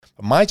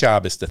But my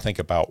job is to think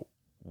about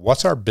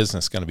what's our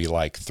business going to be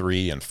like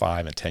 3 and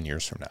 5 and 10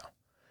 years from now,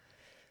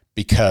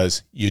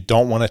 because you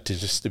don't want it to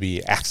just to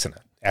be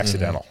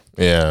accidental.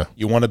 Yeah.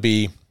 You want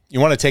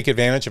to take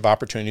advantage of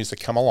opportunities that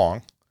come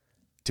along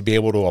to be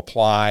able to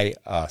apply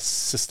a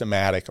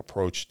systematic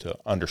approach to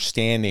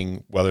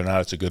understanding whether or not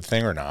it's a good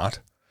thing or not,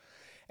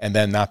 and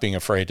then not being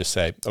afraid to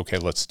say, okay,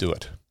 let's do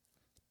it.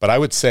 But I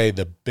would say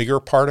the bigger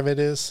part of it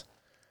is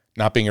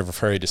not being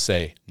afraid to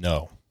say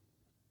no.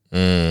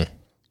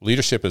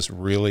 Leadership is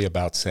really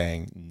about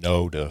saying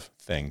no to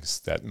things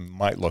that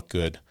might look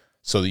good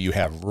so that you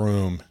have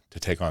room to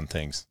take on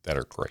things that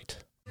are great.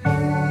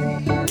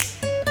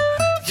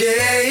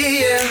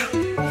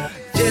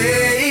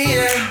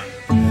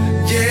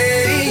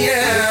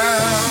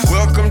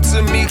 Welcome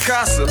to Mi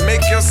Casa,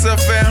 make yourself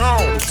at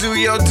home, do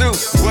your do.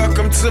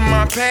 Welcome to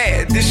my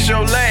pad, this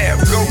your lab,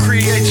 go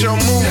create your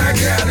move.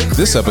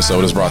 This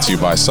episode is brought to you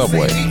by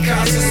Subway.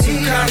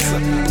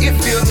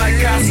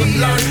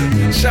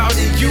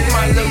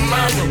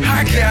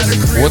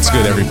 What's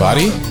good,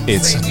 everybody?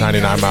 It's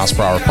 99 Miles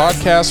Per Hour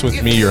Podcast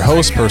with me, your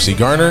host, Percy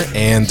Garner,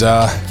 and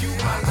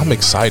I'm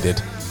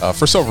excited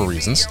for several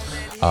reasons,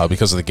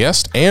 because of the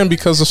guest and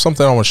because of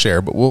something I want to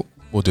share, but we'll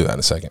do that in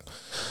a second.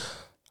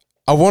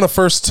 I want to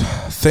first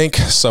thank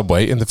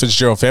Subway and the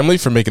Fitzgerald family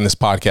for making this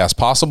podcast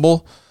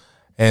possible.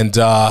 And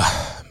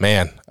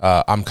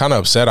I'm kind of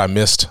upset I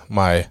missed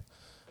my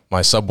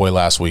Subway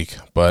last week,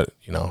 but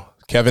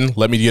Kevin,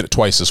 let me get it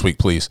twice this week,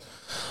 please.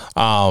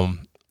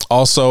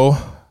 Also,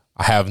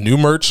 I have new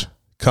merch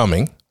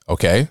coming.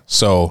 Okay,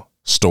 so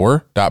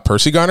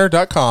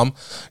store.percygarner.com.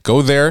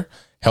 Go there,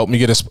 help me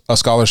get a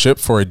scholarship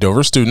for a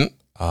Dover student.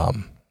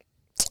 I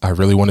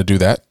really want to do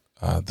that.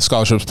 The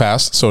scholarship's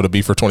passed, so it'll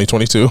be for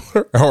 2022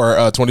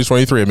 or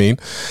 2023, I mean.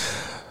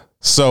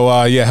 So,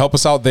 help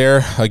us out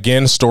there.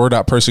 Again,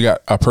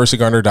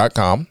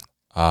 store.percygarner.com,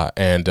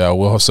 and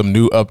we'll have some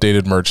new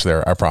updated merch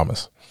there, I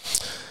promise.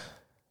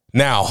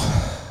 Now,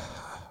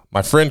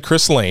 my friend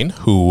Chris Lane,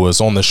 who was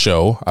on the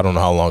show, I don't know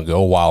how long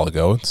ago, a while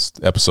ago, it's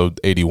episode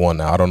 81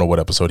 now, I don't know what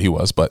episode he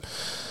was, but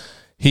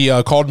he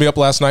called me up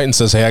last night and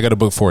says, hey, I got a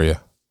book for you.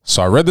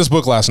 So I read this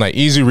book last night,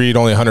 easy read,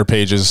 only 100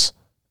 pages.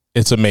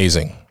 It's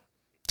amazing.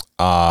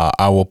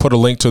 I will put a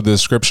link to the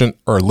description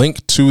or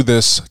link to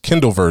this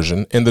Kindle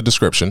version in the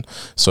description.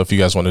 So if you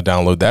guys want to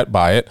download that,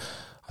 buy it.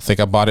 I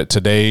think I bought it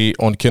today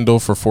on Kindle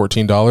for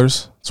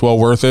 $14. It's well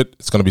worth it.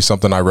 It's going to be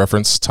something I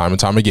reference time and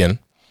time again.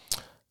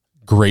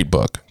 Great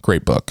book.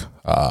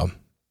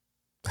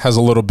 Has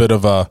a little bit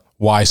of a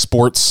why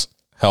sports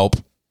help,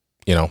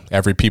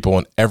 every people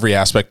in every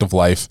aspect of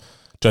life.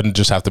 Doesn't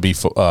just have to be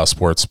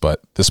sports,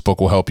 but this book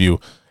will help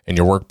you in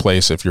your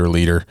workplace if you're a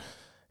leader.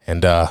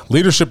 And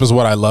leadership is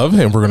what I love,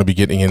 and we're going to be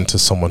getting into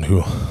someone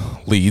who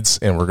leads,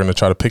 and we're going to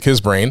try to pick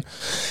his brain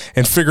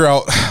and figure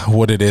out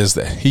what it is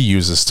that he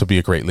uses to be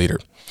a great leader.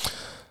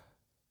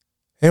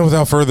 And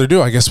without further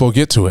ado, I guess we'll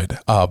get to it.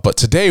 But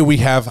today we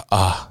have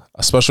a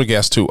special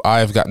guest who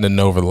I've gotten to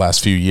know over the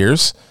last few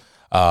years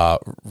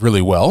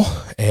really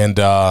well, and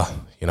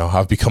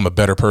I've become a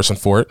better person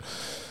for it.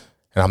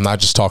 And I'm not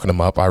just talking him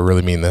up. I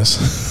really mean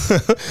this.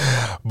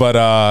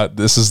 But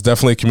this is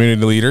definitely a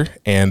community leader.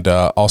 And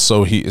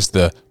also he is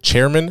the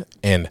chairman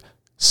and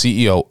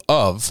CEO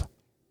of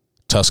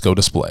Tusco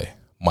Display.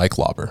 Mike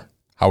Lauber.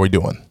 How are we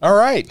doing? All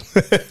right.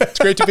 It's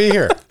great to be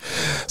here.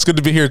 It's good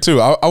to be here,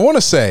 too. I want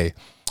to say,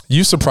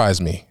 you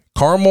surprised me.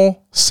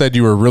 Carmel said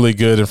you were really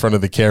good in front of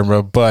the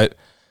camera, but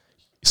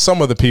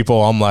some of the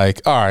people, I'm like,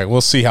 all right, we'll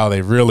see how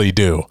they really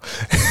do.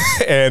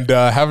 And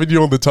having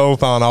you on the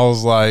telethon, I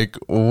was like,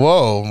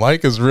 whoa,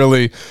 Mike is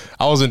really,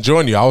 I was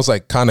enjoying you. I was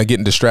like kind of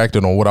getting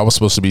distracted on what I was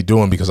supposed to be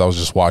doing because I was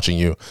just watching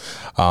you.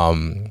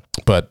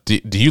 But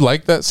do you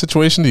like that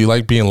situation? Do you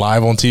like being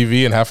live on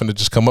TV and having to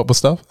just come up with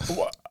stuff?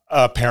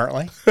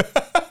 Apparently.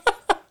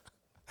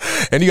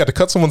 And you got to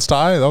cut someone's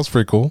tie. That was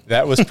pretty cool.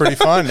 That was pretty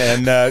fun.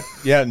 And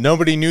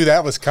nobody knew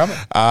that was coming.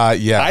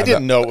 I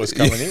didn't know it was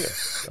coming either.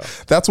 So.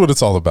 That's what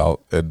it's all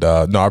about. And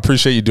I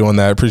appreciate you doing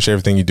that. I appreciate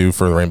everything you do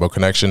for the Rainbow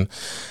Connection.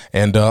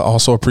 And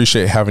also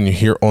appreciate having you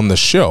here on the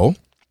show.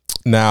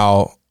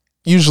 Now,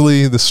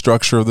 usually the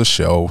structure of the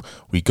show,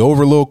 we go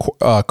over a little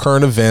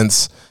current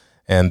events.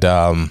 And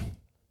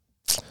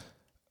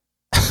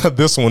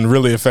this one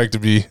really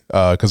affected me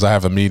because I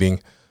have a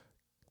meeting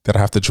that I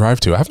have to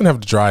drive to. I haven't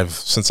had to drive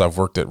since I've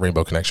worked at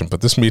Rainbow Connection,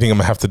 but this meeting I'm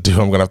going to have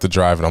to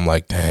drive, and I'm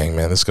like, dang,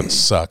 man, this is going to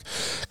suck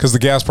because the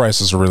gas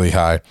prices are really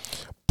high.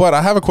 But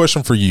I have a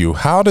question for you.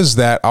 How does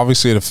that,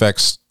 obviously it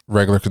affects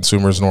regular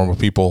consumers, normal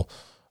people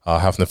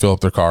having to fill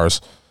up their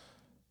cars.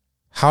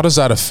 How does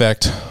that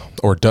affect,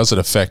 or does it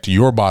affect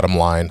your bottom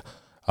line?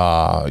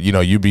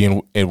 You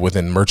being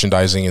within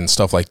merchandising and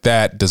stuff like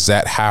that, does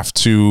that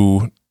affect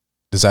you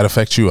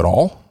at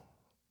all?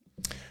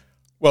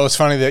 Well, it's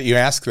funny that you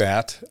ask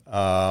that.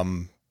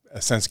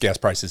 Since gas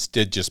prices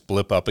did just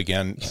blip up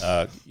again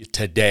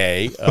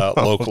today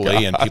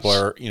locally, and people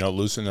are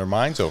losing their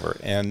minds over it,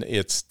 and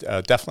it's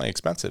definitely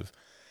expensive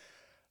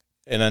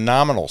in a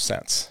nominal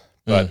sense.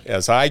 But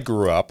as I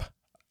grew up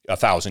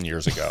 1,000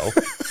 years ago,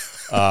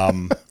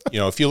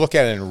 If you look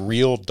at it in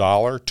real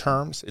dollar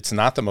terms, it's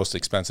not the most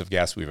expensive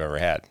gas we've ever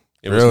had.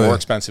 It was Really? more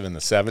expensive in the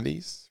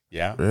 70s.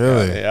 Yeah.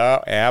 Really? Yeah,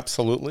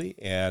 absolutely.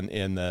 And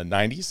in the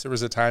 90s, there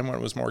was a time when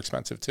it was more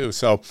expensive too.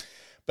 So,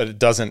 but it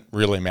doesn't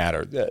really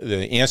matter.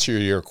 The answer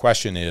to your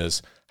question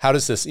is, how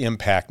does this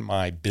impact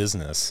my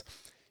business?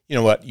 You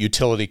know what?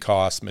 Utility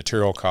costs,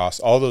 material costs,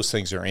 all those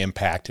things are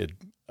impacted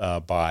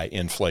by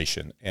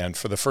inflation. And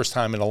for the first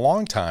time in a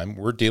long time,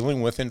 we're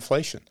dealing with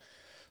inflation.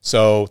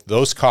 So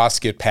those costs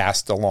get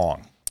passed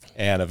along.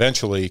 And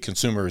eventually,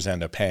 consumers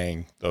end up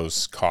paying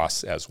those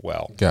costs as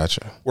well.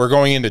 Gotcha. We're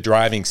going into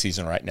driving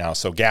season right now,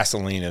 so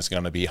gasoline is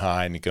going to be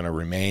high and going to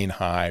remain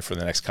high for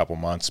the next couple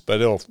months. But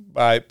it'll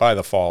by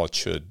the fall, it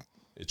should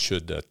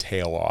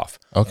tail off.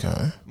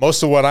 Okay.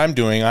 Most of what I'm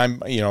doing,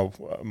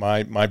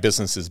 my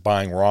business is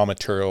buying raw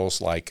materials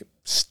like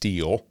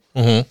steel,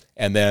 and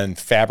then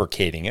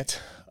fabricating it,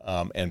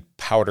 and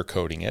powder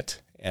coating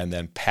it, and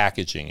then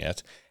packaging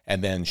it,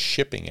 and then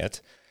shipping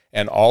it.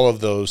 And all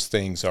of those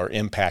things are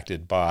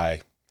impacted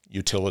by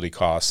utility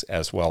costs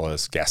as well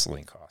as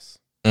gasoline costs.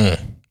 Yeah,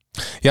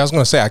 I was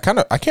going to say, I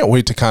can't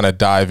wait to kind of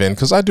dive in,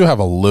 because I do have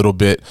a little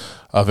bit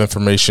of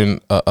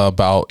information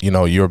about,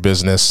 your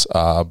business,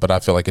 but I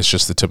feel like it's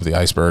just the tip of the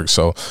iceberg.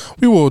 So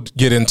we will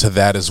get into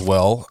that as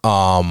well.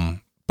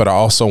 But I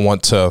also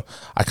want to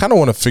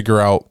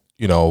figure out,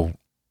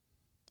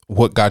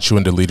 what got you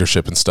into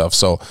leadership and stuff.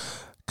 So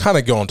kind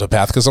of go into a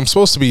path, because I'm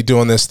supposed to be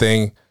doing this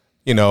thing,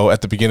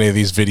 at the beginning of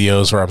these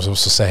videos where I'm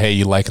supposed to say, hey,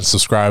 you like and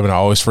subscribe, and I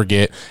always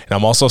forget. And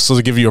I'm also supposed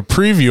to give you a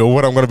preview of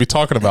what I'm going to be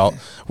talking about.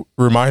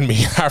 Remind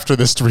me after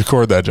this to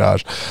record that,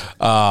 Josh.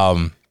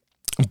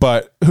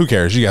 But who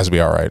cares? You guys will be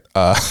all right.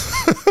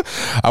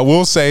 I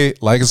will say,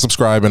 like and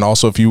subscribe. And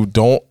also, if you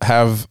don't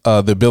have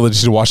the ability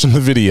to watch in the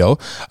video,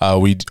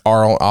 we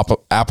are on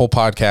Apple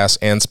Podcasts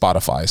and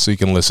Spotify, so you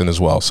can listen as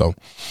well. So a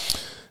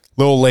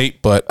little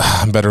late, but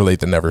better late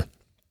than never.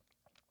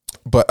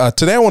 But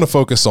today I want to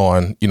focus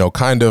on, I'm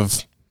going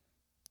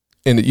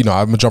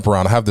to jump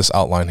around. I have this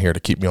outline here to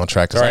keep me on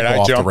track. All right,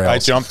 I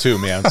jumped too,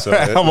 man. So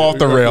I'm off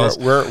the rails.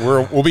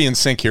 We'll be in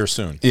sync here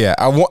soon. Yeah,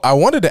 I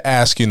wanted to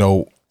ask,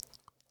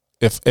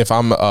 if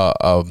I'm,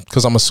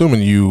 because I'm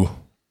assuming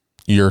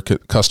your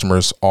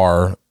customers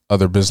are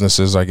other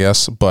businesses, I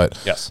guess.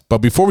 But yes. But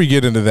before we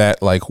get into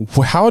that, like,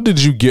 how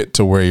did you get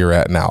to where you're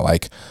at now?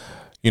 Like,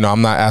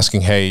 I'm not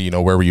asking, hey,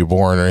 where were you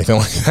born or anything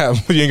like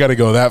that. You ain't got to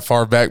go that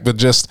far back, but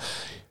just,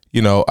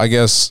 I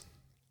guess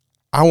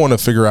I want to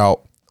figure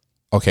out,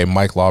 okay,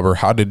 Mike Lauber,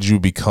 how did you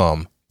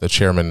become the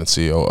chairman and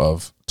CEO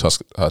of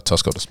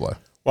Tusco Display?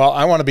 Well,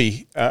 I want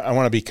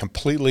to be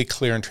completely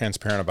clear and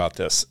transparent about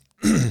this.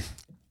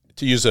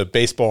 To use a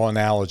baseball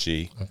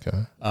analogy,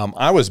 okay,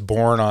 I was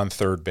born on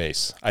third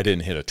base. I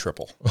didn't hit a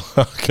triple.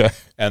 Okay.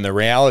 And the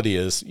reality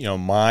is,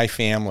 my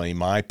family,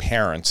 my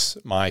parents,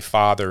 my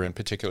father in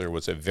particular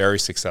was a very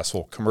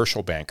successful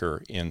commercial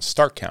banker in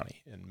Stark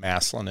County, in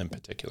Massillon in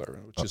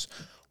particular, which is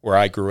where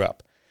I grew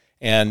up.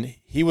 And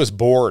he was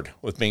bored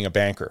with being a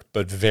banker,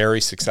 but very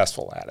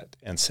successful at it,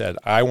 and said,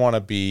 I want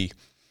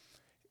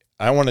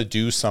to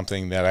do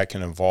something that I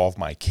can involve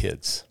my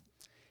kids.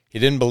 He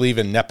didn't believe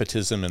in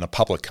nepotism in a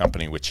public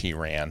company, which he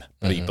ran,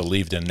 but he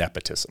believed in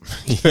nepotism.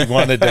 He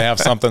wanted to have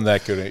something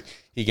that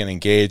he can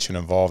engage and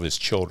involve his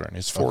children,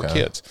 his four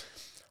kids.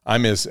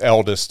 I'm his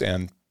eldest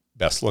and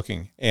best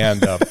looking.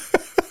 And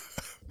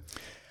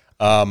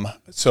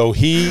so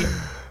he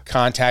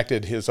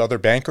contacted his other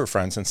banker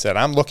friends and said,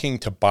 I'm looking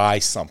to buy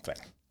something.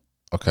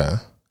 Okay.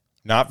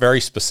 Not very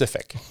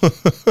specific.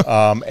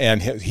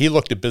 And he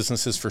looked at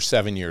businesses for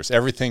 7 years,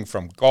 everything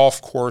from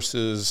golf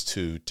courses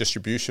to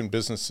distribution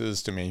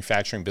businesses to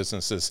manufacturing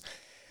businesses.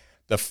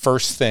 The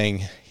first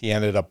thing he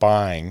ended up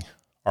buying,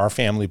 our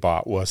family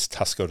bought, was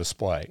Tusco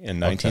Display in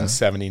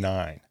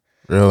 1979.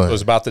 Really? It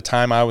was about the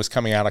time I was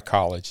coming out of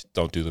college.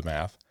 Don't do the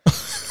math.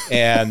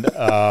 And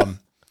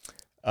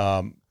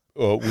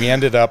we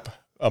ended up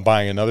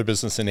buying another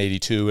business in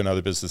 82,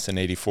 another business in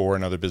 84,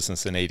 another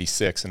business in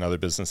 86, another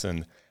business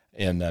in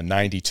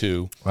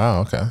 92.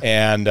 Wow, okay.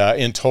 And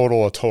in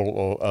total, a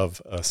total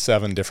of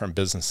 7 different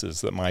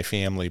businesses that my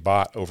family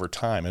bought over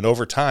time. And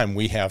over time,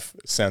 we have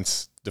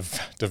since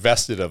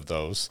divested of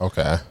those.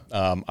 Okay.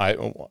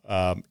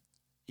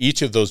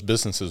 Each of those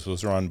businesses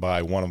was run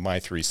by one of my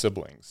 3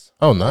 siblings.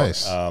 Oh,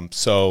 nice.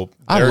 So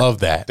I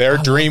love that. Their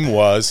dream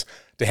was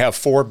to have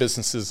 4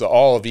 businesses,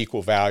 all of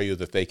equal value,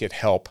 that they could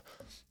help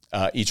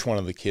each one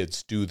of the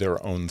kids do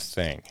their own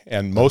thing.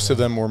 And most of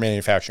them were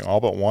manufacturing. All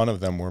but one of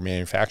them were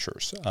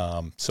manufacturers.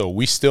 So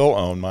we still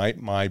own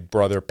my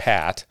brother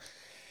Pat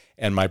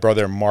and my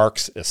brother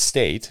Mark's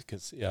estate,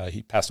 because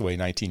he passed away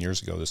 19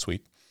 years ago this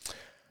week.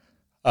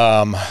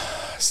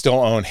 Still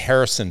own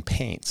Harrison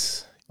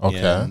Paints in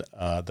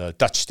the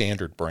Dutch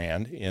Standard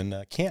brand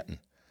in Canton.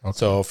 Okay.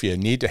 So if you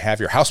need to have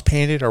your house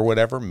painted or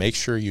whatever, make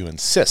sure you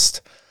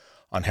insist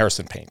on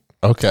Harrison Paint.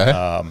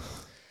 Okay.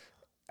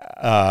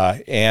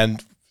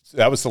 And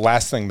that was the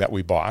last thing that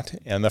we bought,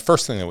 and the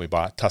first thing that we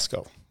bought,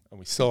 Tusco, and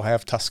we still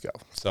have Tusco.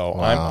 So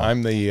wow.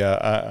 I'm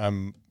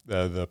the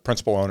the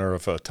principal owner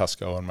of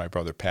Tusco, and my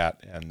brother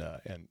Pat, and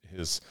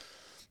his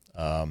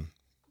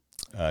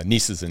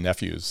nieces and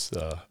nephews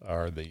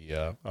are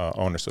the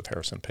owners of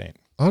Harrison Paint.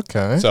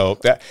 Okay.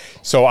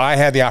 So I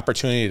had the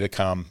opportunity to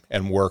come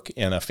and work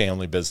in a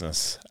family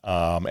business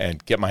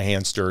and get my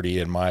hands dirty,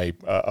 and my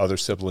other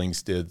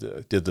siblings did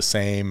the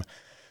same.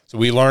 So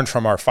we learned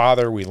from our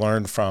father. We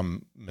learned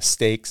from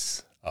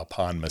mistakes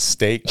upon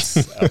mistakes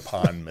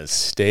upon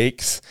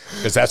mistakes,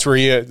 because that's where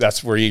you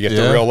get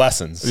the real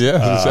lessons.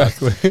 Yeah,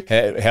 exactly.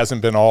 It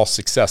hasn't been all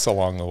success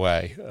along the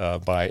way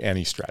by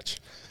any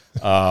stretch,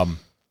 and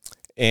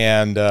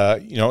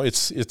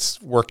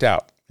it's worked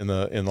out in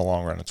the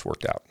long run. It's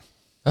worked out.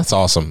 That's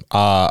awesome.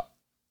 I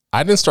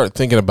didn't start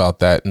thinking about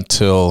that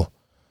until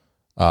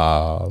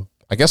I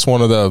guess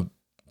one of the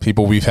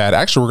people we've had,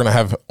 actually we're going to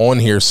have on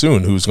here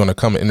soon, who's going to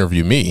come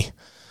interview me.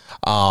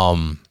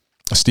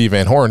 Steve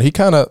Van Horn, he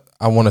kind of,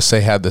 I want to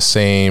say, had the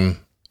same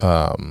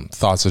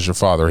thoughts as your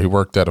father. He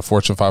worked at a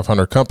Fortune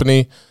 500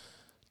 company,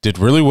 did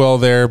really well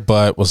there,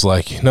 but was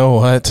like, you know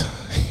what?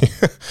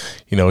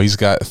 He's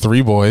got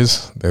 3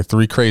 boys. They're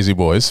 3 crazy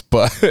boys,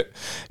 but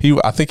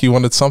I think he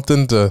wanted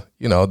something to,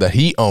 that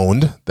he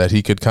owned, that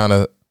he could kind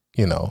of,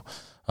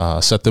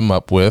 set them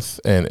up with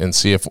and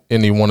see if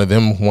any one of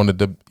them wanted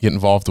to get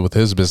involved with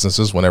his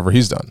businesses whenever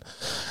he's done.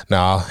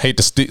 Now, I hate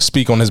to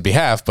speak on his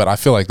behalf, but I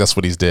feel like that's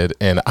what he's did.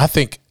 And I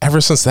think ever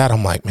since that,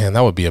 I'm like, man,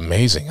 that would be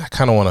amazing. I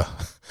kind of want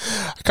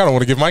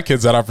to give my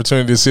kids that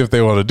opportunity to see if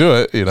they want to do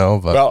it,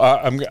 But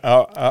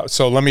well,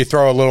 so let me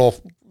throw a little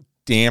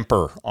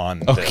damper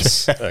on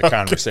this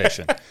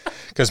conversation,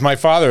 because my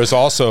father is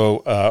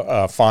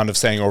also fond of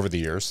saying over the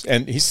years,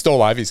 and he's still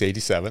alive. He's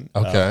 87.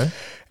 Okay.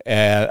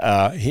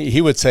 And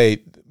he would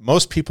say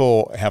most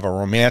people have a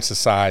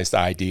romanticized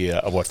idea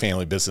of what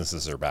family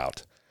businesses are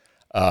about.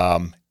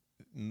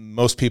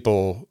 Most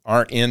people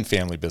aren't in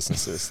family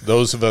businesses.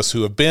 Those of us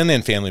who have been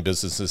in family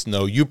businesses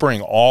know you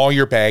bring all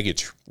your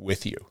baggage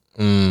with you.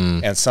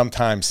 And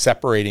sometimes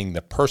separating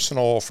the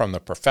personal from the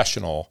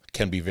professional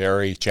can be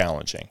very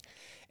challenging.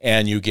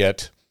 And you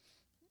get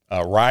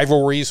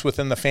rivalries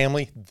within the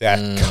family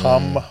that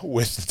come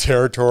with the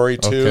territory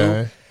too.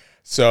 Okay.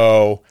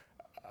 So,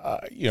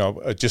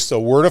 just a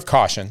word of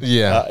caution.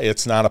 Yeah.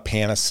 It's not a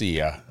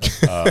panacea,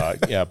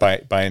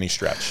 by any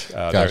stretch.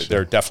 Gotcha.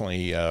 There are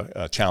definitely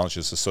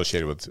challenges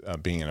associated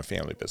with being in a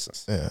family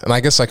business. Yeah. And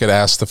I guess I could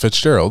ask the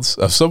Fitzgeralds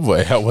of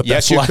Subway what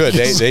Yes, that's you like. could.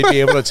 They'd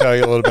be able to tell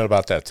you a little bit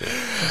about that too.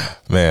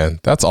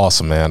 Man, that's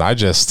awesome, man. I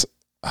just,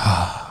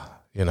 I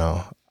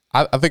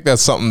think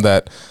that's something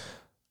that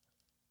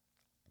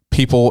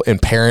people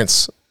and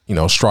parents,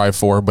 strive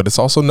for, but it's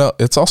also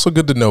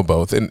good to know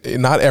both. And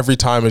not every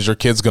time is your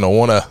kid's going to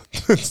want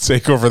to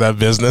take over that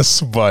business,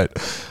 but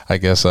I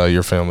guess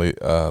your family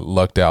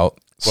lucked out,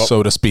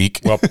 so to speak.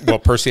 Well,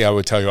 Percy, I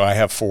would tell you, I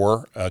have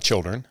 4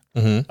 children,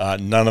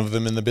 none of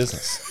them in the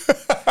business.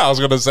 I was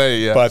going to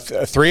say, yeah.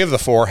 But 3 of the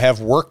 4 have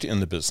worked in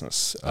the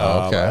business,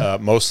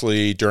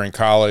 mostly during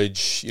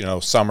college,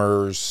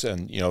 summers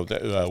and,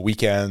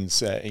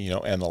 weekends,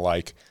 and the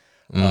like.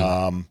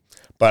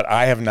 But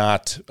I have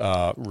not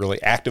really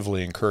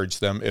actively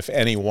encouraged them. If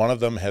any one of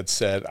them had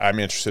said, I'm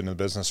interested in the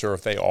business, or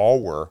if they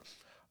all were,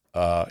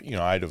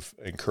 I'd have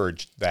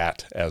encouraged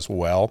that as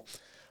well.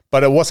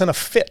 But it wasn't a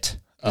fit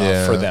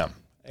for them.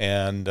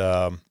 And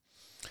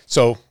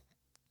so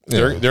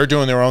they're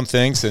doing their own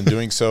things and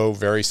doing so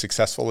very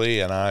successfully.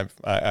 And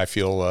I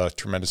feel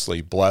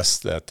tremendously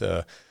blessed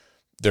that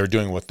they're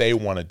doing what they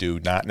want to do,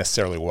 not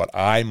necessarily what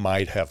I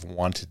might have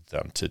wanted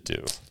them to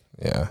do.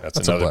 Yeah,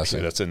 that's a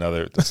blessing. That's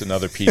another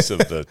piece of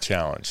the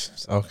challenge.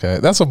 So. Okay,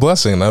 that's a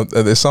blessing.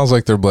 It sounds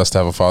like they're blessed to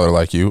have a father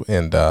like you,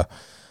 and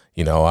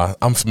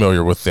I'm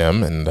familiar with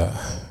them, and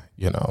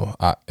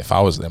if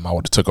I was them, I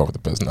would have took over the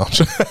business.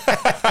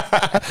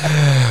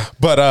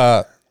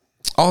 But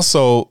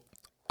also,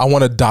 I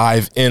want to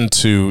dive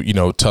into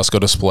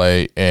Tusco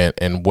Display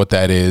and what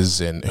that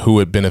is, and who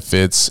it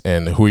benefits,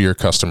 and who are your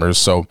customers.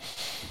 So,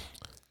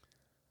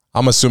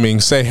 I'm assuming,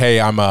 say, hey,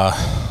 I'm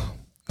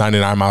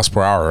 99 miles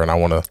per hour, and I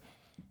want to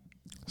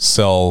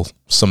sell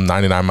some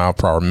 99 mile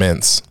per hour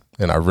mints,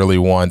 and I really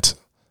want,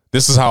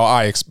 this is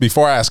how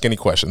before I ask any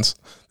questions,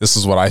 this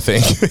is what I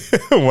think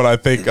when I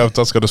think of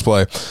Tusco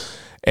Display,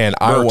 and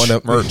I want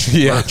to merch,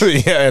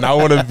 and I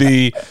want to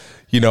be,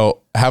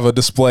 have a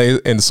display,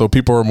 and so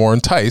people are more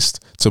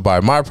enticed to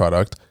buy my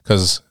product,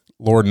 because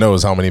Lord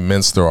knows how many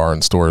mints there are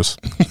in stores.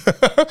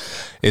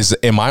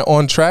 Am I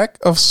on track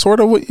of sort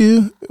of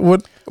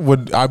what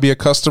would I be a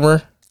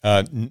customer?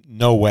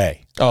 No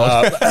way.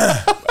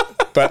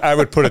 But I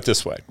would put it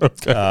this way.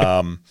 Okay.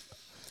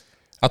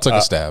 I'll take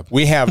a stab.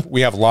 We have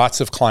lots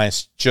of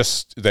clients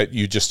that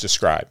you just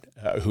described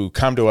who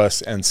come to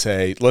us and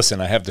say, "Listen,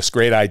 I have this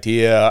great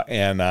idea,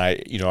 and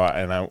I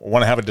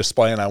want to have a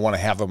display, and I want to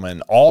have them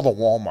in all the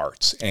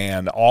Walmarts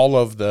and all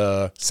of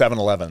the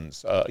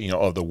 7-Elevens,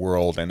 of the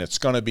world, and it's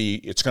going to be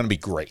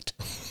great.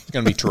 It's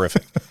going to be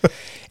terrific."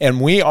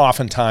 And we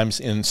oftentimes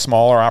in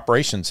smaller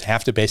operations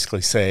have to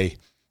basically say,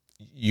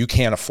 "You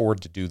can't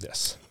afford to do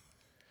this.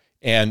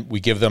 And we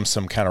give them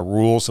some kind of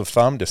rules of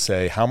thumb to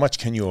say, how much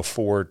can you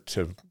afford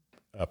to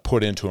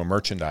put into a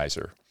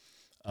merchandiser?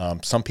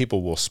 Some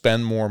people will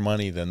spend more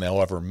money than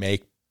they'll ever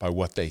make by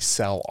what they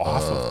sell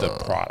off of the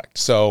product.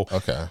 So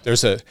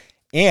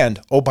and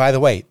by the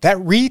way, that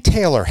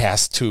retailer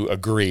has to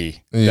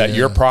agree that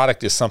your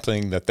product is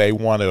something that they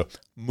want to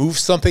move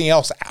something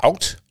else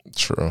out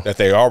that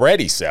they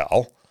already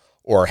sell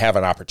or have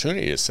an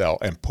opportunity to sell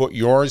and put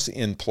yours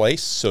in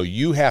place. So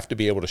you have to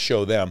be able to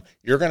show them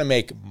you're going to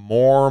make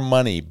more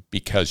money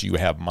because you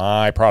have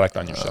my product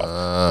on your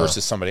shelf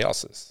versus somebody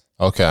else's.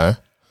 Okay.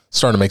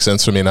 Starting to make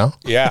sense for me now.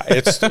 Yeah,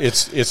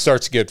 it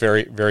starts to get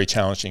very, very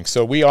challenging.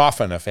 So we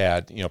often have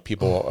had,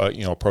 people,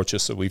 approach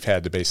us that we've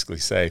had to basically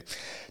say,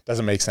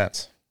 doesn't make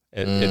sense.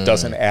 It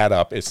doesn't add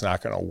up. It's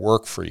not going to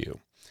work for you.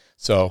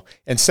 So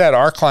instead,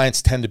 our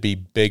clients tend to be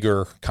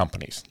bigger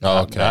companies,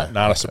 not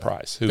a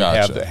surprise, who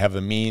have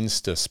the means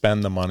to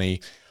spend the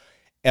money.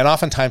 And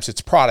oftentimes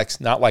it's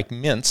products, not like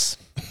mints,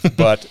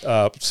 but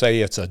say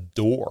it's a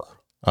door.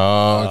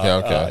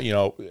 How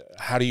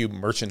do you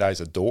merchandise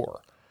a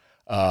door?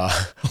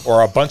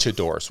 Or a bunch of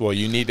doors. Well,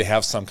 you need to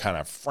have some kind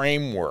of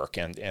framework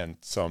and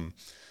some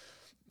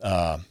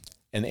an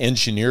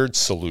engineered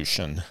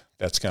solution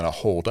that's going to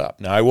hold up.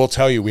 Now, I will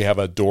tell you, we have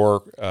a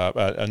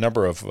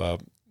number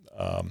of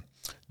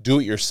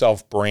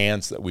do-it-yourself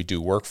brands that we do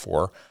work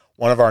for.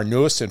 One of our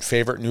newest and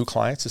favorite new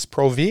clients is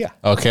Provia.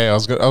 Okay, I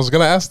was going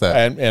to ask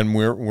that, and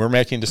we're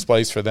making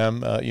displays for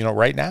them,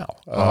 right now.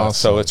 Awesome.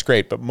 So it's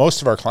great. But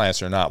most of our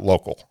clients are not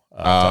local.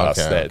 To us.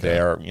 They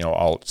are,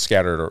 all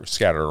scattered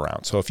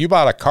around. So if you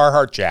bought a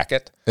Carhartt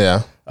jacket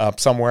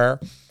somewhere,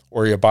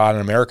 or you bought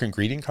an American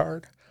greeting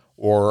card,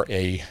 or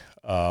a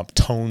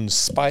Tone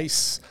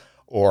Spice,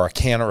 or a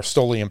can of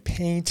Rust-Oleum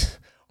paint,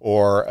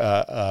 or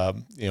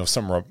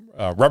some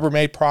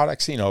Rubbermaid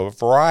products, a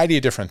variety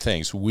of different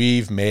things,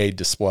 we've made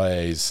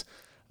displays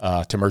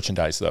to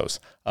merchandise those.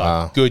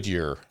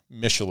 Goodyear,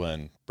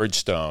 Michelin,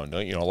 Bridgestone,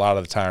 a lot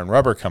of the tire and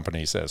rubber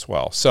companies as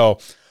well. So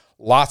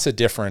lots of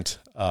different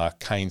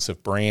kinds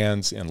of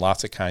brands in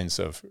lots of kinds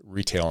of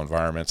retail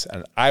environments.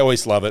 And I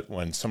always love it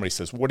when somebody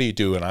says, what do you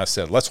do? And I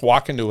said, let's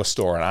walk into a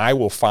store and I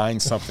will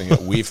find something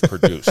that we've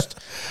produced.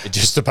 At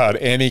just about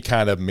any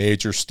kind of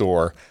major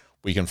store,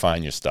 we can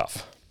find you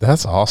stuff.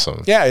 That's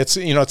awesome. Yeah, it's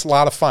a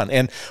lot of fun.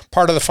 And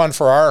part of the fun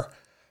for our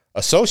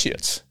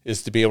associates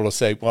is to be able to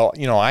say, well,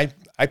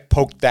 I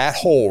poked that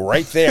hole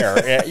right there.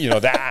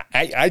 That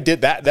I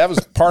did that. That was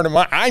part of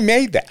I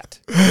made that.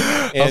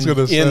 And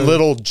in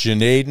little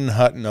Janaden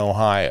Hutton,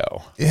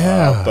 Ohio.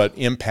 Yeah. But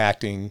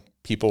impacting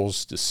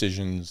people's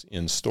decisions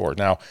in store.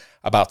 Now,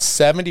 about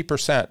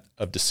 70%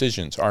 of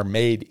decisions are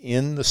made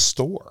in the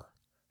store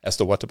as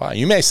to what to buy.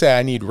 You may say,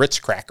 I need Ritz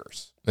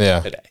crackers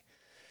today.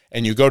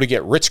 And you go to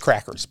get Ritz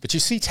crackers, but you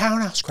see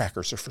Townhouse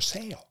crackers are for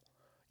sale.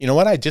 You know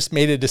what? I just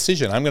made a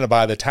decision. I'm going to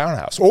buy the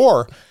Townhouse.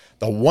 Or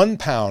the 1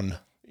 pound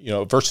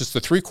versus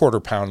the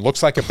 3/4 pound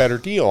looks like a better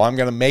deal. I'm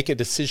going to make a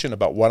decision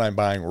about what I'm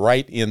buying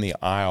right in the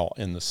aisle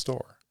in the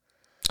store.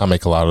 I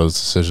make a lot of those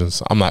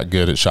decisions. I'm not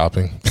good at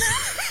shopping.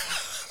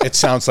 It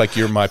sounds like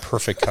you're my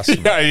perfect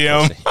customer. Yeah, I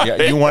am.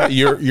 Yeah, you want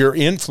your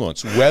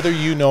influence, whether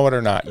you know it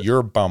or not.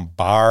 You're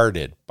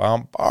bombarded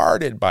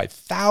by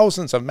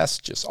thousands of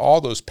messages. All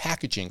those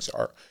packaging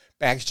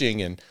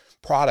and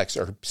products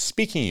are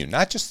speaking to you,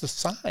 not just the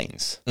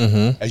signs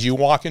as you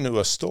walk into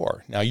a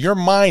store. Now, your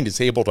mind is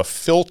able to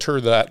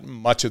filter that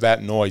much of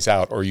that noise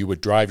out, or you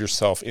would drive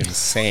yourself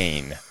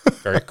insane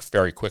very,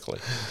 very quickly.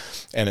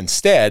 And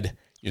instead,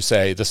 you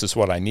say, this is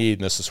what I need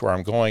and this is where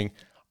I'm going.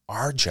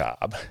 Our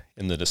job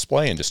in the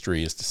display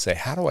industry is to say,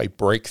 how do I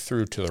break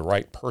through to the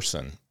right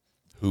person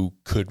who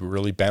could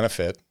really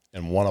benefit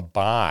and want to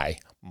buy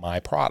my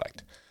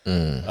product?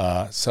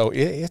 So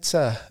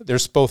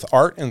there's both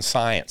art and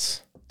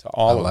science to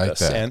all of this.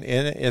 That. And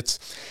it's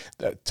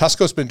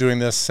Tusco's been doing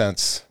this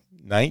since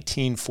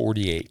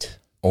 1948.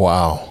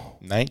 Wow.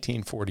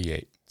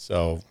 1948.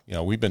 So,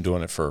 we've been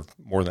doing it for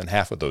more than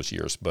half of those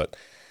years, but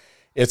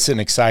it's an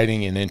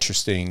exciting and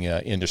interesting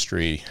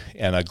industry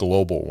and a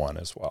global one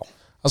as well.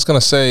 I was going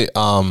to say,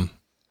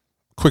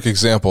 quick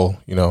example,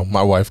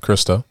 my wife,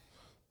 Krista,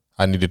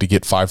 I needed to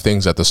get 5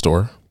 things at the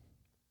store.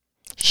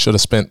 Should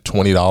have spent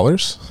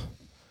 $20.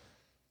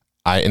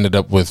 I ended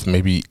up with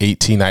maybe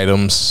 18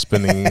 items,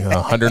 spending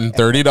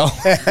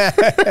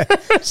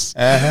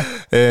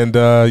 $130. And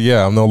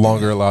I'm no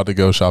longer allowed to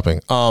go shopping.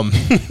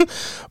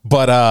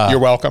 But you're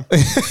welcome.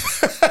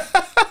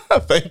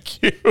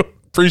 Thank you.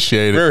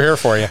 Appreciate it. We're here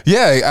for you.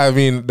 Yeah, I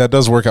mean, that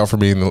does work out for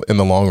me in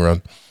the long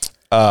run.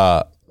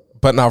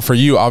 But now for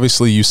you,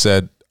 obviously you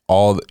said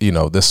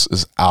this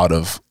is out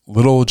of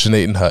little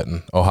Janaden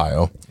Hutton,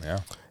 Ohio.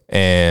 Yeah.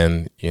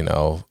 And,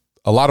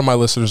 a lot of my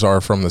listeners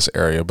are from this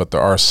area, but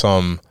there are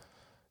some,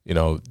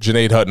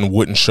 Janaden Hutton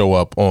wouldn't show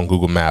up on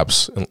Google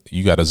Maps.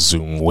 You got to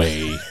zoom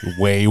way,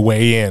 way,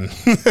 way in.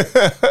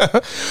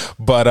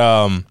 But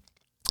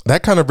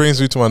that kind of brings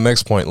me to my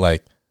next point.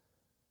 Like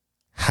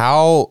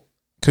how,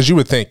 because you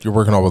would think you're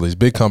working on all these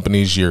big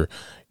companies, you're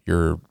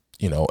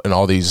in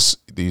all these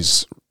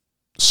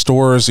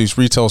stores, these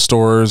retail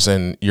stores,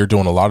 and you're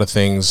doing a lot of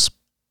things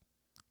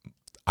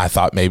I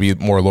thought maybe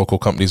more local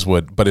companies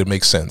would, but it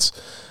makes sense.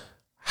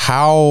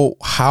 How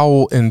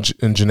in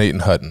Jeanette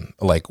and Hutton,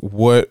 like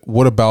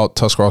what about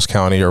Tuscarawas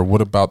County, or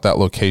what about that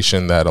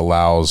location that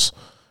allows,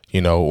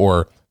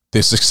 or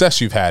the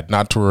success you've had,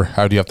 not to where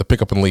how do you have to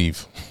pick up and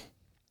leave?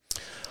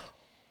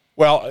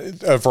 Well,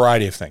 a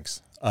variety of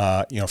things.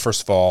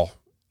 First of all,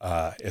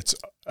 it's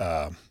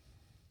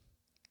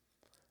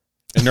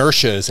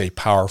inertia is a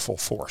powerful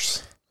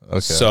force. Okay.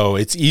 So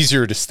it's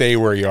easier to stay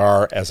where you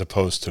are as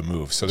opposed to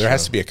move. So there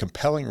has to be a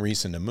compelling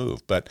reason to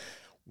move. But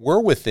we're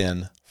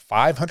within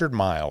 500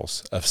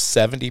 miles of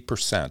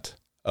 70%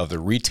 of the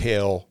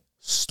retail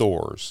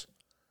stores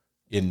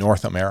in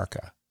North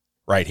America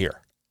right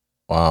here.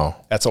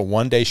 Wow. That's a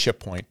one-day ship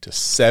point to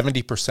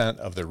 70%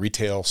 of the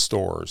retail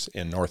stores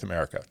in North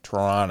America.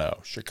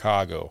 Toronto,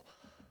 Chicago,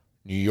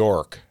 New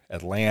York,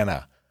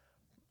 Atlanta.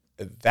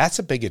 That's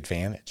a big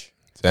advantage.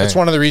 Dang. That's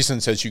one of the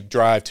reasons as you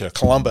drive to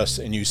Columbus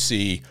and you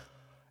see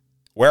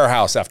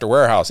warehouse after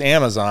warehouse,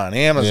 Amazon,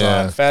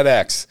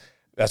 FedEx.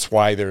 That's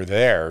why they're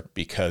there,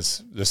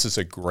 because this is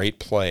a great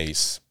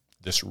place,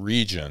 this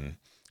region,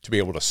 to be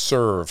able to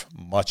serve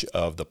much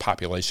of the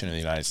population in the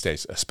United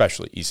States,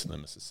 especially east of the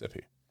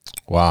Mississippi.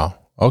 Wow.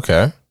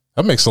 Okay.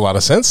 That makes a lot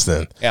of sense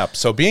then. Yeah.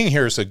 So being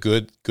here is a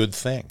good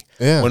thing.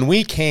 Yeah. When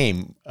we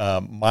came,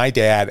 my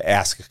dad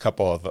asked a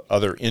couple of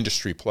other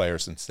industry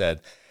players and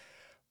said,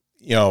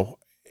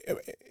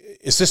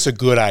 is this a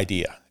good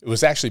idea? It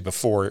was actually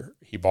before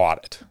he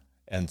bought it,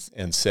 and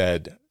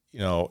said,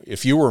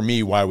 if you were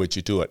me, why would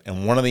you do it?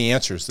 And one of the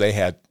answers they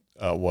had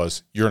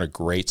was, you're in a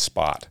great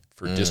spot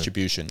for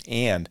distribution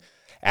and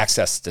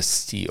access to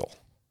steel.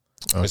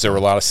 Because there were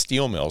a lot of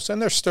steel mills, and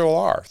there still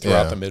are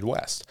throughout the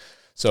Midwest.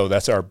 So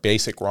that's our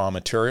basic raw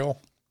material.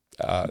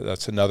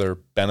 That's another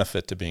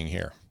benefit to being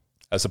here,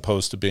 as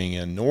opposed to being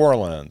in New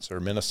Orleans or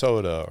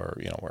Minnesota or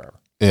wherever.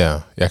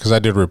 Yeah, because I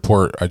did a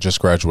report. I just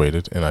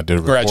graduated, and I did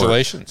a report.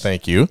 Congratulations.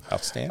 Thank you.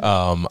 Outstanding.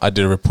 I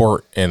did a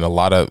report, and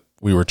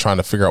we were trying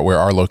to figure out where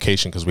our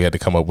location, because we had to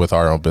come up with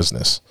our own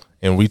business,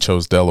 and we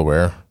chose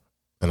Delaware,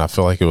 and I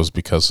feel like it was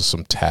because of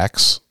some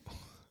tax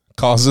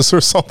causes or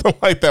something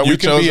like that. You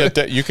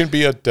can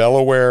be a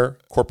Delaware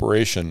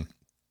corporation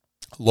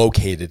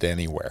located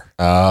anywhere.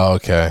 Oh,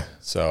 okay.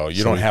 So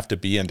you don't have to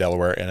be in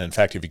Delaware, and in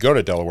fact, if you go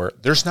to Delaware,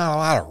 there's not a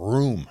lot of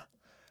room.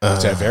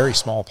 It's a very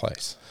small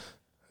place.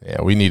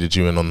 Yeah, we needed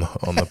you in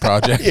on the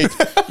project.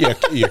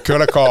 you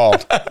could have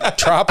called.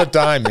 Drop a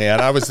dime,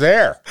 man. I was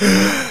there.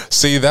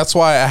 See, that's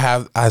why I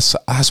have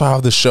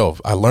this show.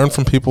 I learn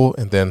from people,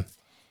 and then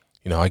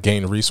I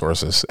gain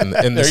resources in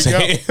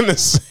the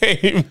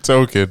same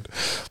token.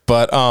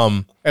 But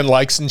and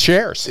likes and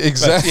shares.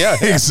 Exactly.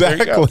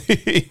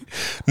 Exactly.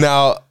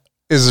 Now,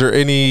 is there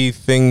any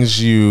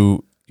things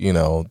you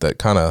that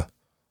kind of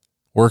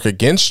work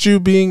against you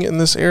being in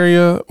this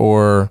area,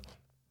 or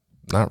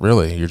not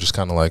really? You're just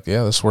kind of like,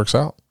 yeah, this works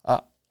out.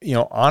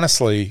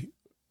 Honestly,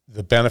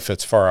 the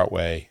benefits far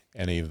outweigh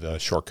any of the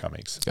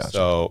shortcomings. Gotcha.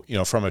 So,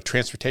 from a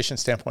transportation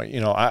standpoint,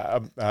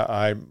 I'm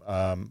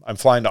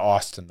flying to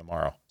Austin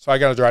tomorrow, so I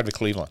got to drive to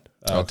Cleveland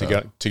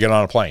to get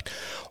on a plane,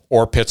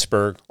 or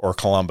Pittsburgh or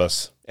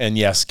Columbus, and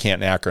yes,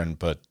 Canton, Akron,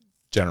 but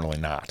generally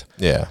not.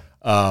 Yeah.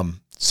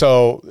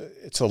 So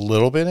it's a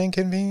little bit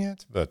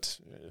inconvenient, but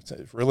it's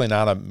really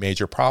not a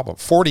major problem.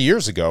 40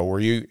 years ago, where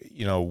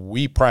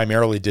we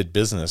primarily did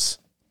business,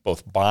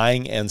 both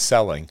buying and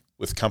selling,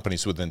 with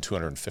companies within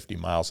 250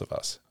 miles of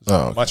us.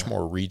 Much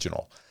more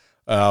regional.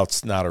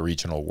 It's not a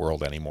regional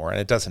world anymore,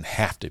 and it doesn't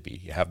have to be.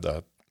 You have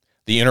the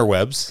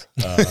interwebs.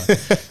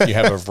 You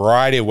have a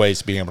variety of ways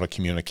of being able to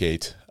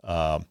communicate.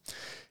 I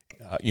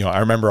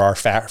remember our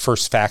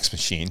first fax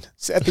machine.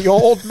 Said the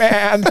old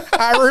man.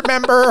 I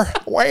remember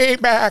way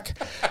back.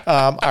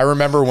 I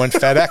remember when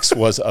FedEx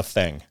was a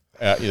thing.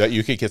 That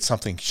you could get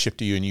something shipped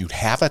to you and you'd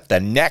have it the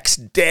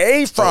next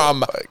day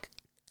from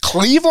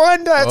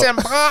Cleveland. That's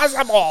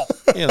impossible.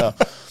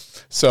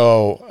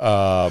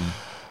 So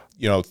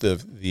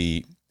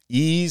the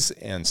ease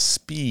and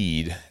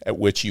speed at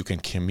which you can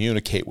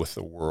communicate with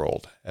the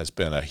world has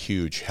been a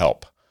huge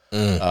help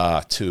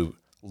to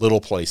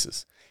little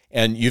places.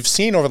 And you've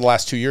seen over the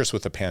last 2 years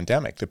with the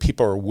pandemic that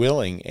people are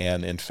willing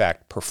and, in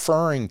fact,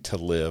 preferring to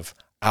live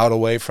out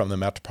away from the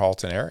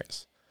metropolitan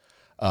areas.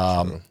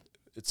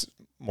 It's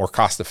more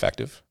cost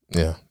effective.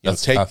 Yeah,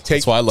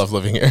 that's why I love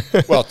living here.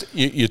 Well,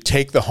 you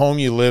take the home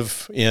you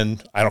live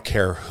in, I don't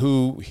care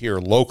who here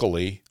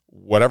locally,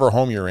 whatever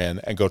home you're in,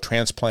 and go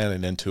transplant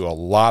it into a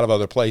lot of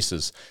other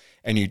places,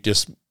 and you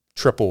just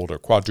tripled or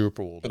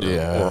quadrupled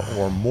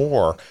or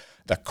more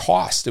the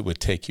cost it would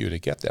take you to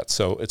get that.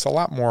 So it's a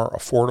lot more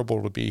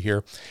affordable to be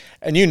here.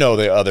 And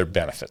the other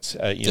benefits.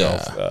 You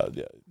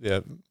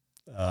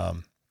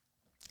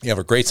have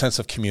a great sense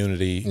of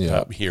community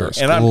here.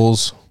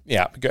 Schools.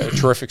 And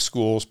terrific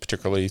schools,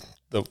 particularly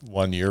the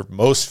one you're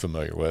most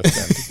familiar with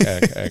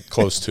and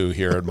close to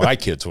here and my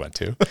kids went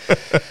to.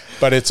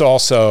 But it's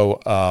also,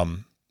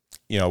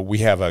 we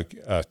have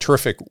a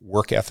terrific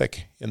work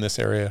ethic in this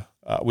area.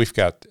 we've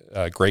got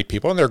great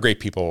people, and there are great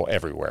people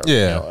everywhere.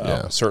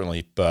 Yeah,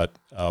 certainly. But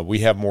we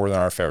have more than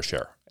our fair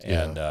share,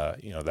 and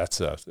that's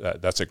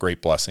a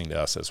great blessing to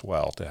us as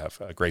well, to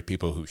have great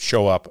people who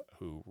show up,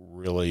 who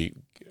really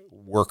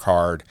work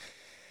hard,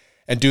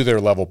 and do their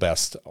level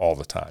best all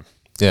the time.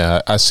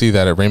 Yeah, I see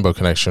that at Rainbow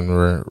Connection.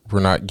 We're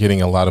not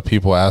getting a lot of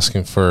people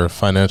asking for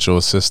financial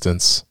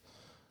assistance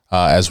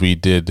as we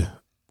did,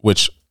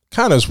 which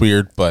kind of is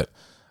weird, but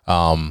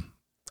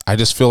I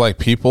just feel like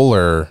people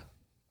are,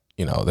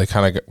 they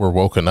kind of were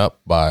woken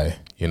up by,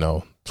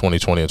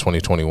 2020 and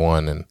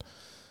 2021. And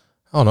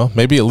I don't know,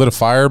 maybe it lit a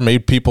fire,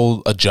 made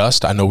people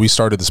adjust. I know we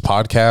started this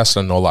podcast.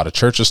 I know a lot of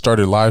churches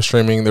started live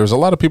streaming. There was a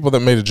lot of people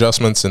that made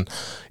adjustments. And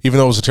even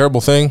though it was a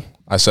terrible thing,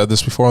 I said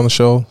this before on the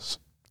show,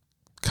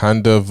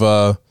 kind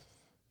of,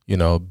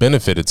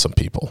 benefited some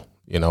people,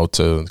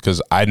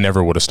 because I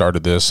never would have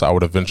started this. I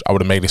would have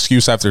made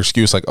excuse after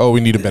excuse, like, oh,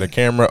 we need a better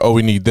camera. Oh,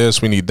 we need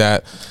this. We need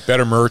that.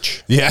 Better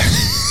merch. Yeah,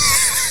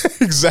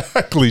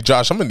 exactly.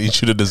 Josh, I'm going to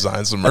need you to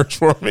design some merch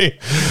for me.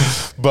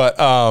 But,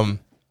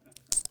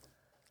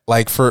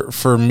 like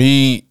for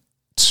me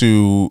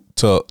to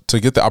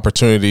get the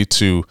opportunity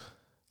to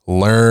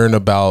learn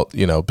about,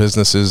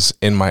 businesses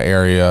in my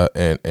area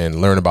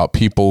and learn about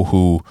people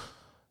who,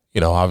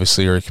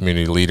 obviously are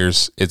community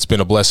leaders. It's been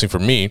a blessing for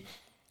me,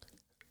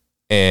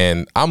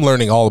 and I'm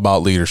learning all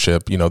about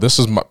leadership. This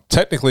is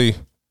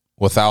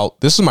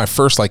this is my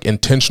first like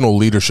intentional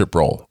leadership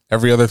role.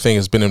 Every other thing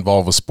has been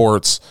involved with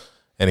sports,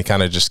 and it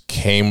kind of just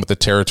came with the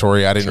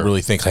territory. I didn't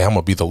really think, hey, I'm going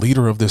to be the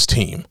leader of this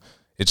team.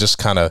 It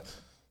just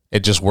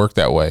worked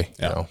that way.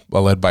 Yeah. I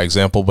led by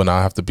example, but now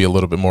I have to be a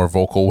little bit more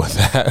vocal with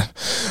that.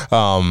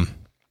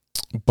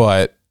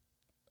 But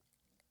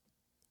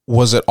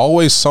was it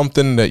always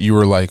something that you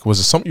were like, was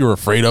it something you were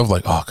afraid of?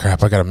 Like, oh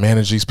crap, I got to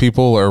manage these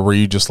people? Or were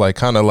you just like,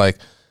 kind of like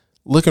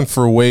looking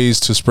for ways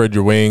to spread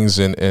your wings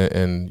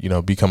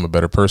and become a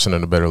better person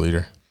and a better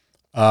leader?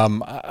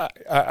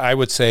 I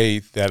would say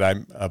that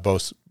I'm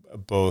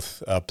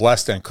both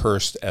blessed and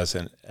cursed as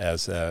an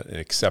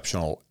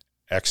exceptional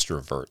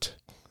extrovert.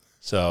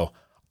 So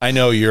I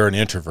know you're an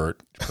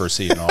introvert,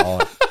 Percy, and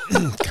all,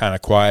 kind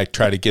of quiet,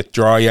 try to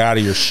draw you out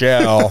of your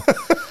shell.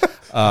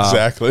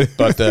 Exactly.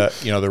 But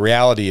the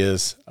reality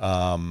is,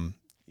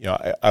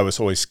 I was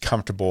always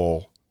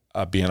comfortable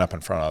being up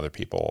in front of other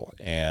people,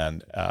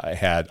 and I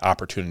had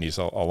opportunities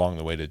along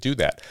the way to do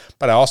that.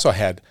 But I also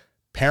had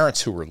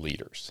parents who were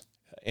leaders,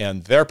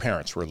 and their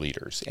parents were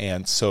leaders,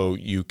 and so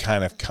you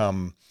kind of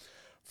come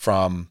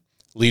from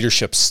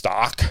leadership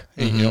stock,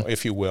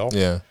 if you will.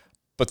 Yeah.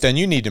 But then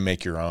you need to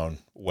make your own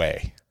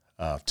way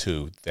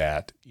to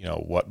that.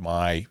 What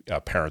my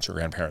parents or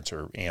grandparents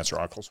or aunts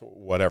or uncles, or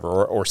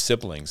whatever, or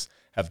siblings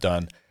have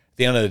done. At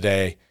the end of the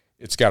day,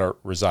 it's got to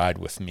reside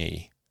with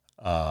me.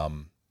 But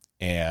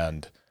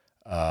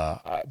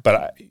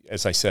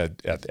as I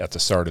said at the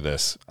start of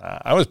this,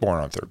 I was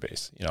born on third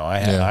base.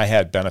 I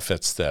had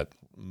benefits that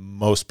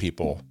most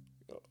people,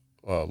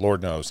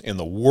 Lord knows, in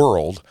the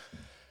world,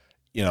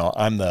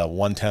 I'm the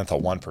 1/10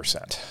 of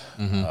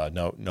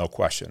 1%, no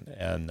question.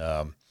 And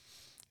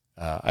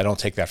I don't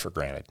take that for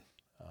granted.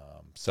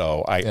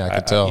 So I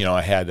could tell.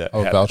 I had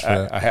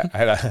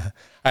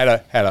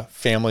a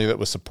family that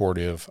was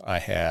supportive. I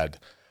had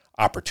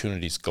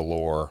opportunities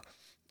galore.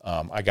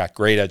 I got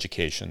great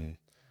education.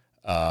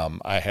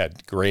 I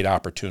had great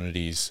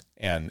opportunities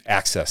and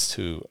access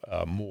to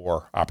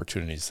more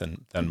opportunities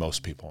than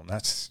most people. And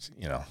that's,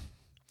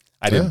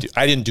 I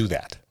didn't do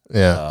that.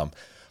 Yeah.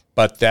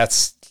 But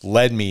that's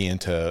led me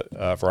into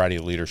a variety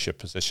of leadership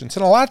positions.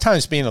 And a lot of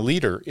times being a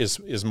leader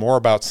is more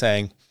about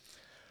saying,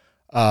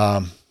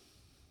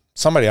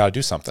 somebody ought to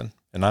do something,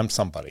 and I'm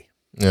somebody.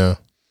 Yeah.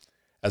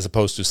 As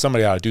opposed to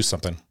somebody ought to do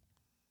something.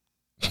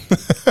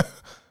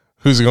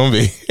 Who's it going to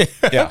be?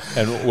 Yeah,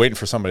 and waiting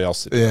for somebody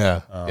else to do it.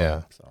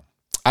 Yeah. So.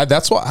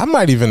 That's why I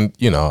might even,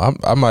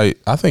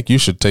 I think you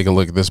should take a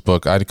look at this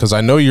book, because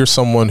I know you're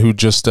someone who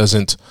just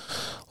doesn't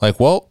like,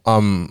 well,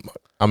 I'm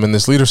in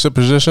this leadership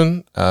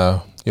position.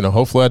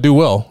 Hopefully I do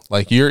well.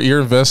 Like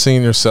you're investing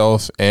in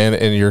yourself and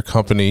in your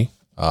company.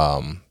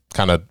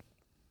 Kind of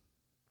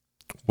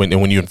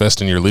when you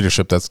invest in your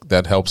leadership,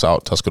 that helps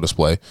out Tusco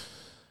Display,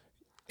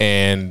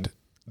 and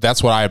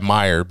that's what I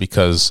admire,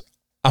 because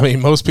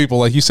most people,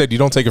 like you said, you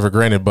don't take it for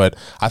granted, but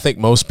I think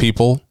most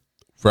people,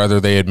 whether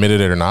they admit it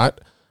or not,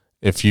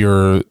 if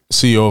you're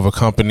CEO of a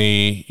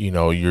company,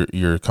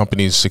 your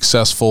company's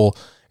successful,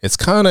 it's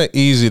kind of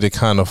easy to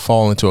kind of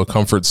fall into a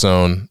comfort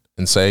zone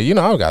and say,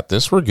 I got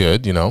this, we're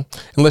good,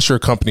 unless you're a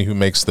company who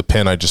makes the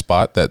pen I just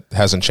bought that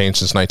hasn't changed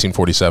since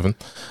 1947.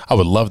 I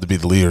would love to be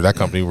the leader of that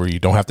company where you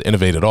don't have to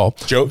innovate at all.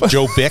 Joe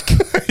Bick.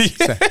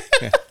 Yeah.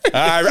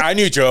 I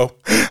knew Joe.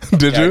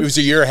 Did you? He was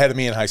a year ahead of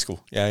me in high school.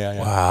 Yeah.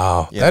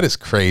 Wow. Yeah. That is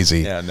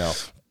crazy. Yeah, no.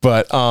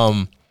 But,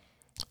 I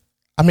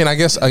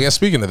guess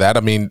speaking of that,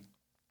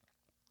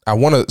 I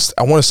want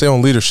to stay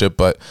on leadership,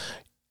 but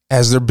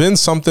has there been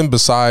something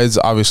besides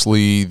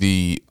obviously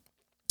the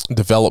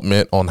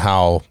development on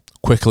how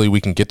quickly we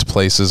can get to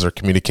places or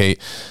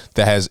communicate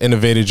that has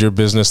innovated your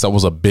business that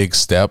was a big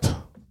step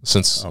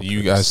since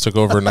you guys took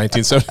over in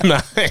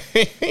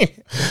 1979.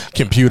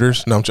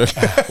 Computers? No, I'm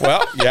joking.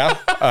 Well,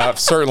 yeah,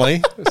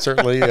 certainly,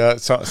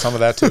 some of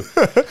that too.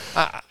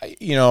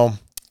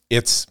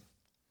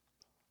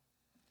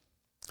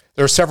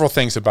 There are several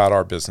things about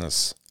our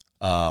business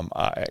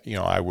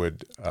I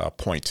would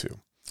point to.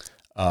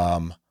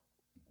 Our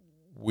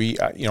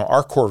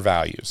core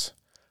values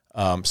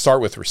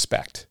start with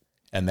respect,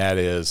 and that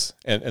is,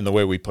 and the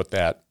way we put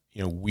that,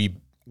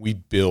 we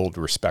build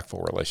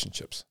respectful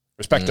relationships.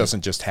 Respect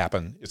doesn't just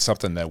happen; it's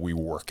something that we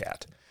work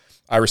at.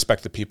 I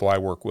respect the people I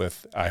work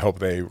with. I hope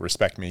they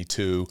respect me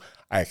too.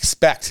 I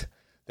expect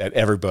that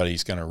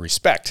everybody's going to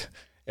respect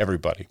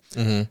everybody.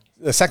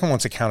 Mm-hmm. The second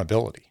one's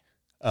accountability,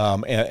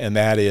 and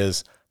that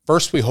is,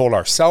 first we hold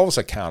ourselves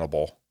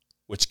accountable,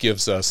 which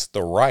gives us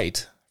the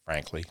right,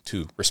 frankly,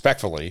 to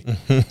respectfully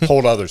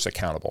hold others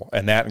accountable.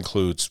 And that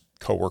includes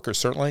coworkers,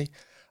 certainly,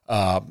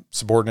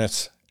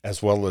 subordinates,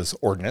 as well as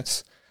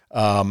ordinates,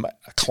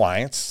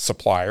 clients,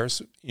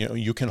 suppliers.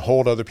 You can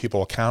hold other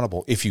people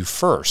accountable if you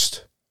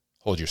first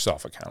hold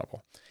yourself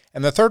accountable.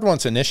 And the third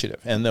one's initiative.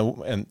 And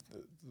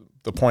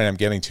the point I'm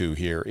getting to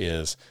here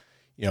is,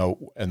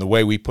 and the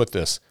way we put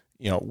this,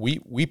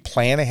 we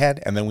plan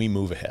ahead and then we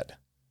move ahead.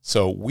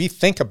 So we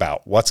think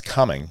about what's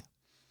coming,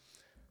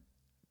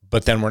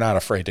 but then we're not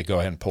afraid to go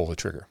ahead and pull the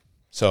trigger.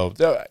 So,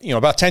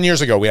 about 10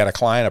 years ago, we had a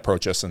client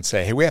approach us and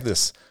say, hey, we have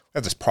this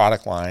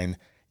product line.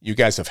 You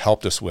guys have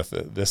helped us with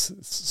this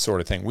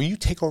sort of thing. Will you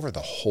take over the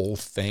whole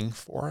thing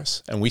for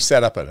us? And we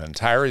set up an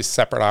entirely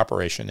separate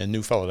operation in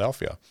New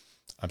Philadelphia.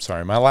 I'm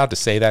sorry, am I allowed to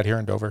say that here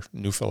in Dover,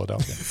 New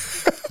Philadelphia?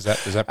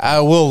 Is that? I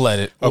will let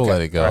it. We'll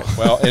let it go. Right.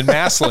 Well, in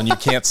Massillon, you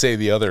can't say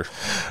the other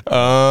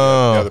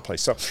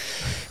place. So,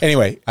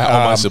 anyway,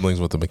 all my siblings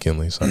went to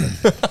McKinley. So.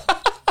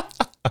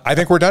 I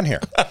think we're done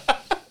here.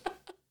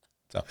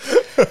 So,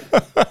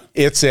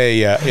 it's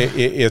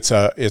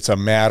a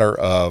matter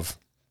of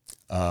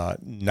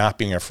not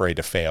being afraid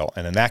to fail.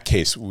 And in that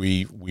case,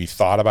 we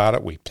thought about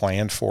it, we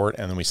planned for it,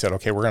 and then we said,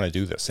 okay, we're going to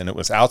do this. And it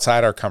was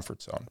outside our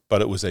comfort zone,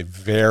 but it was a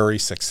very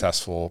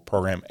successful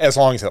program as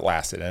long as it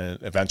lasted.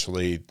 And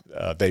eventually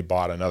they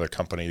bought another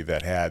company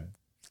that had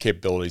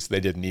capabilities. They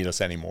didn't need us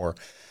anymore.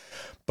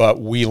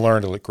 But we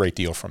learned a great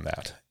deal from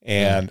that.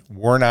 And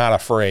we're not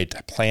afraid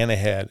to plan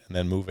ahead and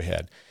then move ahead.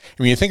 And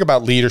when you think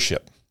about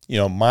leadership,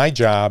 my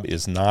job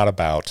is not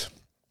about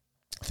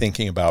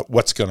thinking about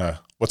what's going to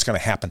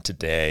happen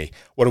today,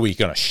 what are we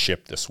going to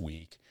ship this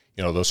week,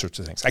 those sorts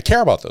of things. I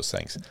care about those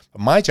things.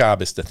 But my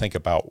job is to think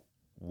about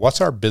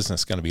what's our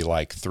business going to be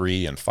like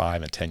 3 and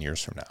 5 and 10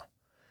 years from now.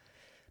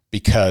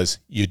 Because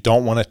you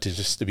don't want it to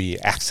just be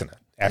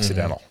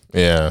accidental. Mm-hmm.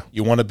 Yeah.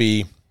 You want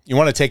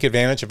to take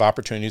advantage of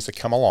opportunities that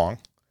come along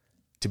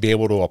to be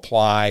able to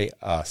apply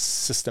a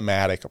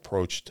systematic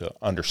approach to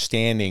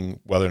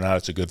understanding whether or not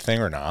it's a good thing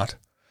or not,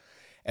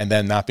 and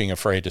then not being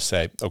afraid to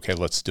say, okay,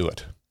 let's do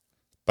it.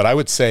 But I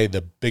would say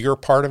the bigger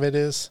part of it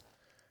is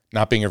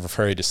not being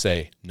afraid to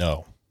say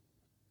no.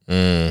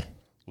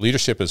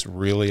 Leadership is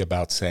really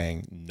about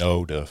saying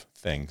no to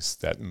things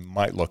that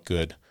might look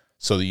good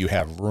so that you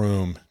have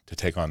room to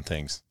take on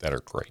things that are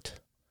great.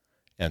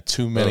 And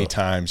too many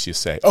times you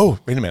say, oh,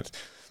 wait a minute,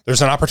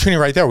 there's an opportunity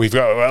right there. We've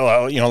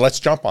got, let's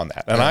jump on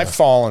that. And I've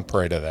fallen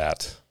prey to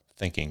that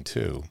thinking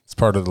too. It's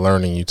part of the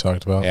learning you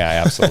talked about.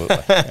 Yeah, absolutely.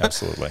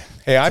 Absolutely.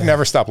 Hey, I've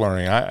never stopped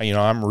learning.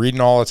 I'm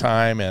reading all the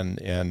time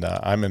and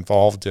I'm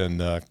involved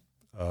in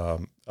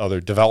other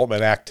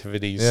development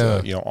activities,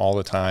 all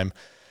the time,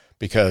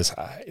 because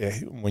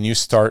when you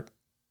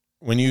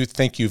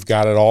think you've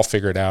got it all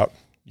figured out,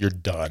 you're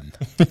done.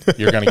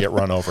 You're going to get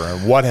run over.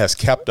 And what has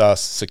kept us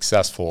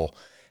successful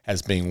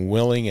has been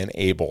willing and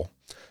able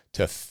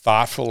to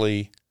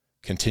thoughtfully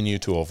continue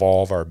to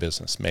evolve our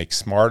business, make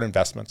smart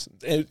investments.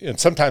 And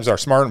sometimes our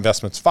smart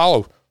investments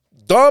follow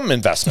dumb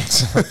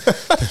investments,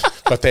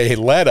 but they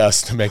led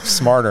us to make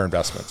smarter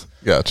investments.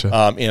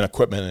 Gotcha. In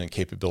equipment and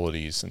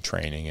capabilities and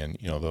training and,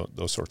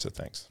 those sorts of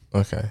things.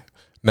 Okay.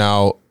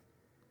 Now,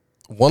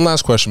 one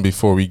last question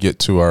before we get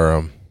to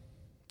our,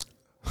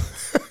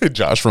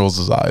 Josh rolls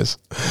his eyes,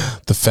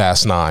 the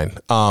Fast 9.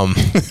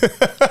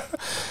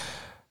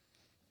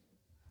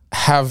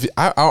 I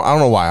don't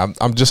know why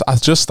I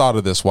just thought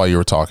of this while you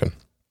were talking.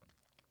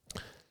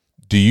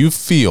 Do you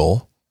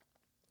feel,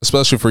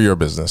 especially for your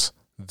business,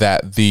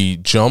 that the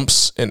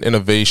jumps in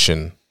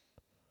innovation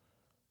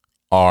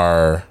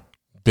are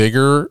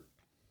bigger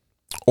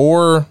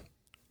or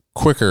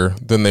quicker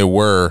than they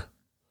were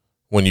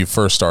when you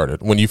first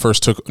started? When you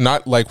first took,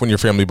 not like when your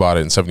family bought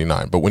it in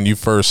 79, but when you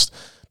first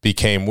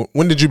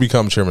when did you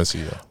become chairman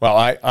CEO? Well,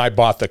 I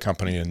bought the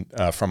company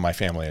from my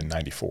family in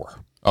 94.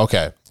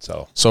 Okay.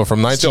 So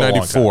from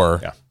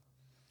 1994,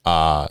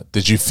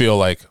 did you feel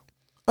like,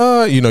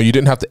 you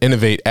didn't have to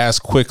innovate as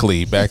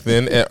quickly back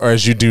then or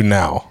as you do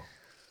now?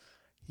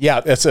 Yeah,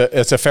 it's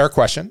a fair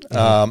question.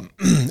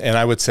 Mm-hmm. And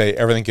I would say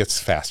everything gets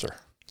faster.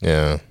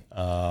 Yeah.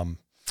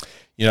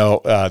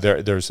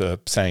 There's a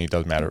saying, it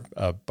doesn't matter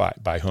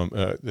by whom,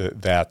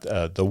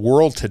 that the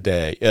world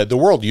today, the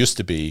world used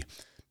to be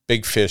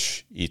big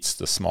fish eats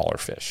the smaller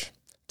fish.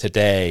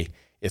 Today,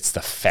 It's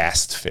the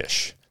fast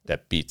fish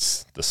that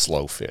beats the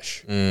slow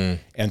fish. And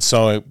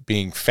so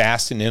being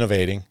fast and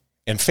innovating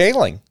and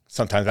failing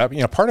sometimes,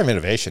 part of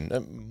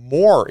innovation,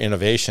 more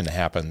innovation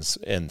happens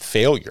in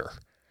failure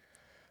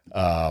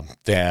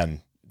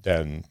than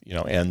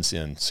ends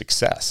in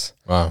success.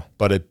 Wow.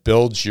 But it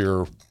builds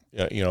your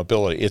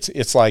ability.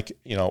 It's like,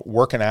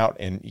 working out,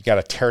 and you got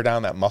to tear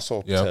down that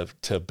muscle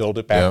to build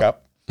it back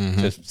up.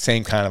 It's the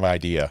same kind of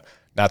idea.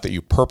 Not that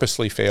you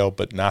purposely fail,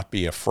 but not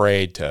be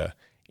afraid to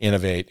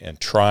innovate and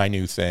try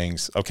new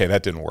things. Okay,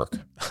 that didn't work.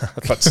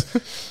 Let's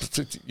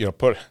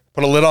put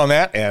a lid on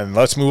that, and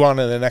let's move on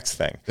to the next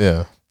thing.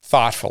 Yeah.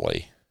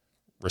 Thoughtfully,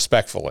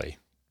 respectfully,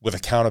 with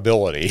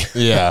accountability.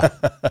 Yeah.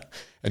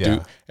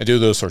 and do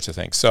those sorts of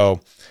things.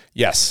 So,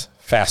 yes,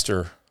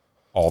 faster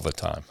all the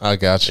time. I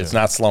got you. It's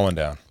not slowing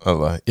down.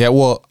 Yeah,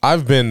 well,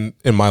 I've been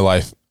in my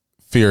life,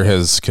 fear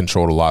has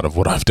controlled a lot of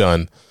what I've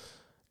done.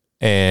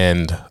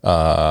 And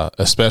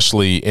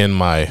especially in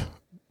my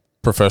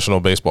professional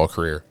baseball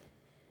career.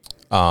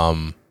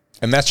 And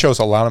that shows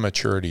a lot of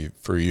maturity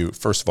for you,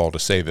 first of all, to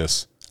say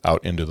this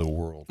out into the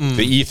world.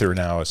 The ether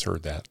now has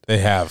heard that. They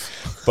have.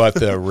 But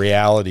the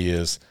reality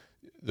is,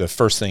 the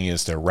first thing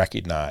is to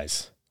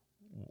recognize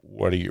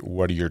what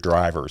are your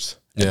drivers,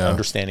 and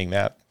understanding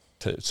that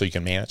so you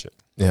can manage it.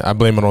 Yeah, I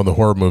blame it on the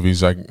horror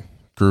movies I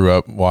grew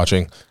up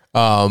watching.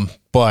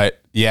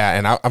 But yeah,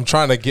 and I'm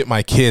trying to get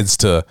my kids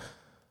to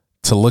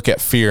look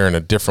at fear in a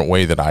different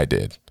way that I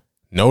did.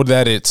 Know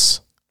that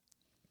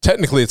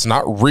technically it's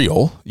not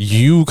real.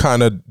 You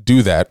kind of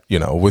do that,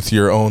 with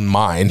your own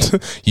mind.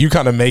 You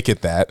kind of make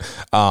it that.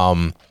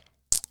 And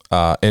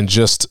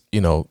just,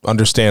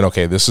 understand,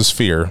 okay, this is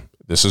fear.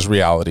 This is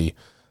reality.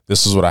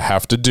 This is what I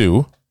have to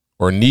do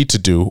or need to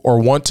do or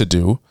want to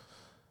do.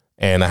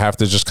 And I have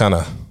to just kind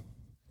of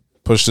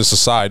push this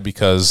aside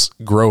because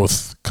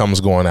growth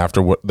comes going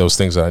after those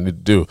things that I need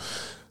to do.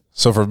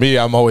 So for me,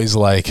 I'm always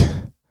like,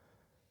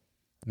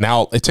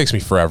 now it takes me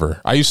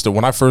forever. I used to,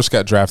 when I first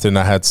got drafted and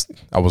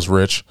I was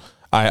rich,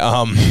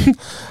 I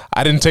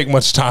didn't take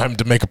much time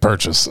to make a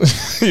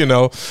purchase.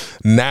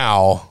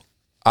 Now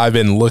I've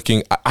been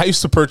looking. I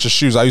used to purchase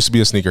shoes. I used to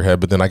be a sneakerhead,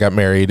 but then I got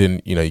married,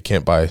 and you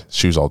can't buy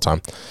shoes all the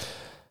time.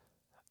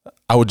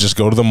 I would just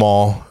go to the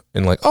mall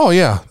and like, oh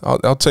yeah,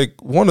 I'll take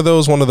one of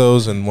those,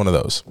 and one of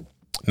those.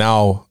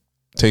 Now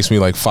it takes me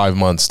like 5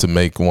 months to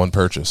make one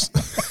purchase.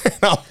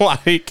 And I'm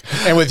like,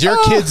 and with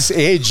your kids'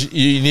 age,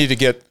 you need to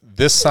get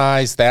this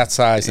size, that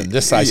size, and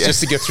this size just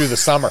to get through the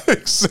summer.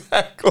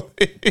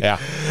 Exactly. Yeah.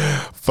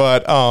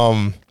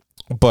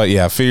 But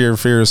yeah,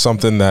 fear is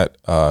something that,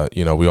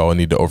 we all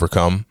need to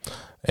overcome.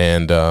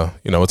 And,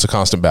 it's a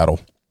constant battle.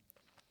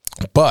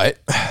 But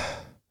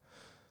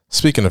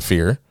speaking of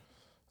fear,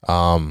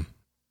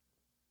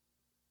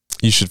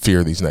 you should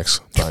fear these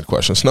next 9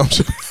 questions. No,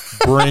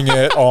 bring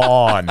it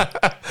on.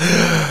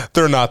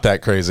 They're not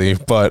that crazy,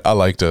 but I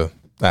like to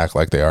act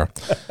like they are.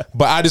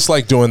 But I just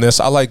like doing this.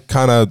 I like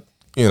kind of,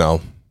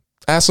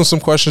 asking some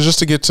questions just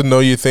to get to know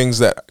you, things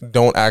that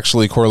don't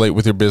actually correlate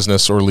with your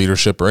business or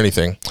leadership or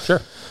anything.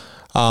 Sure.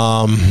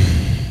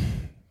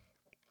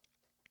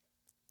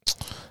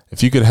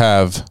 If you could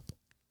have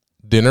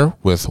dinner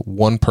with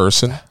one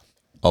person,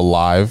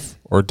 alive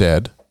or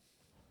dead,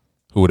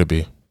 who would it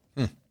be?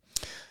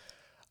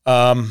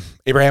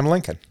 Abraham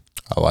Lincoln.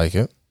 I like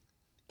it.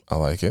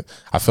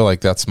 I feel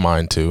like that's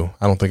mine too.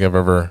 I don't think I've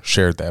ever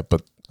shared that,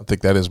 but I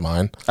think that is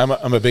mine. I'm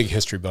a big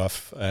history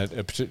buff,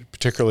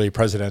 particularly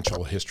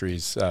presidential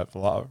histories.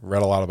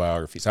 Read a lot of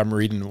biographies. I'm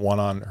reading one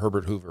on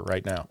Herbert Hoover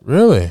right now.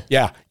 Really?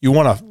 Yeah. You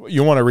want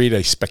to read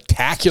a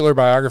spectacular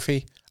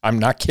biography? I'm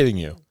not kidding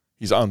you.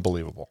 He's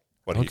unbelievable.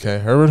 Okay,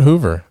 Herbert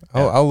Hoover.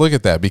 I'll look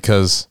at that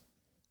because,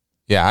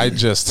 I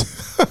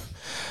just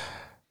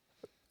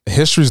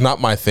history's not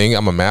my thing.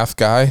 I'm a math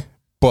guy,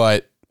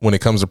 but when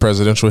it comes to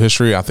presidential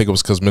history, I think it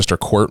was because Mr.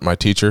 Court, my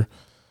teacher,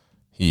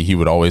 he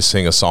would always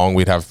sing a song.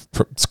 We'd have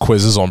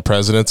quizzes on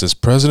presidents. It's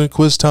president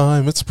quiz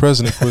time. It's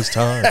president quiz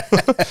time.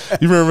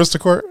 You remember Mr.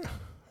 Court?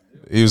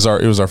 He was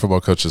our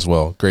football coach as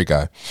well. Great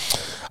guy.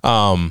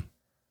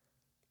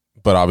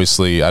 But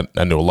obviously I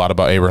knew a lot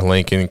about Abraham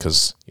Lincoln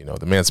because, the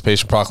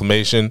Emancipation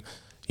Proclamation,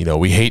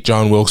 we hate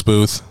John Wilkes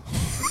Booth.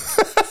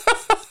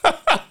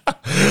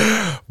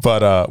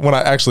 But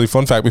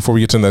fun fact before we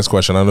get to the next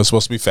question, I know it's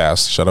supposed to be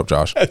fast. Shut up,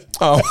 Josh.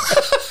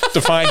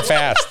 Define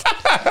fast.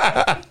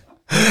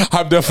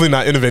 I'm definitely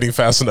not innovating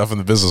fast enough in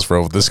the business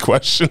world with these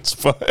questions,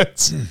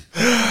 but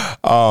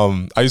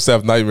I used to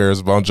have nightmares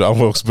about John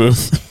Wilkes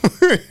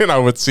Booth, and I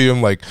would see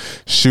him like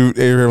shoot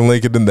Abraham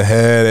Lincoln in the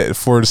head at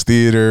Ford's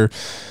Theater.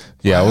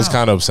 Yeah, wow. I was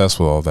kind of obsessed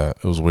with all that.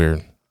 It was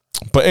weird.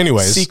 But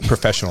anyways. Seek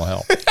professional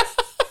help.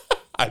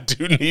 I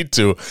do need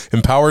to.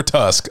 Empower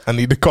Tusk. I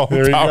need to call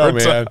Empower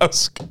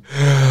Tusk.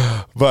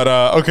 But,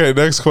 okay,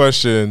 next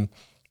question.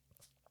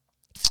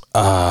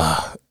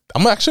 I'm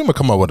going to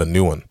come up with a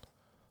new one.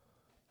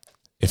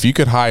 If you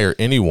could hire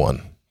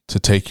anyone to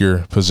take your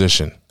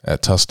position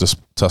at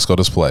Tusco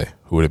Display,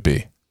 who would it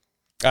be?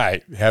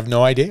 I have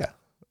no idea.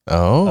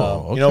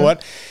 Oh, You know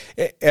what?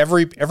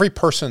 Every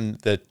person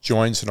that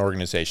joins an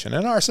organization,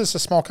 and ours is a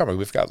small company.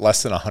 We've got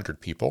less than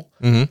 100 people.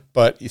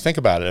 But you think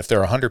about it, if there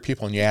are 100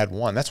 people and you add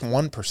one, that's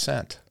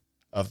 1%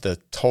 of the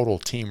total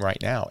team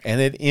right now.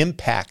 And it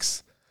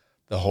impacts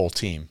the whole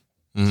team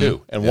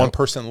too. And one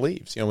person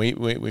leaves. You know,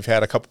 we've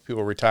had a couple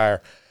people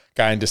retire.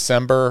 Guy in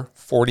December,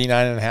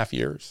 49 and a half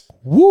years.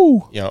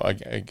 Woo! You know,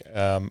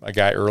 a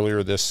guy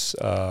earlier this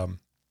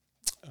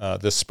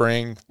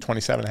spring,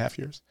 27 and a half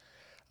years.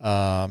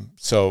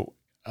 So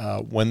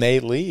when they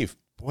leave,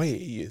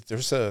 boy,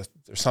 there's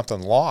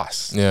something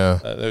lost. Yeah.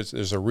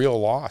 There's a real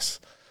loss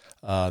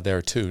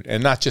there too,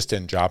 and not just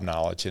in job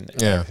knowledge and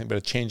everything, but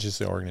it changes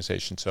the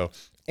organization. So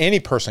any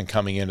person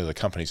coming into the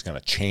company is going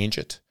to change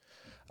it.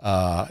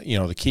 You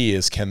know, the key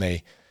is can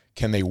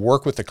they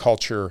work with the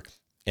culture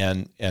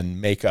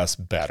and make us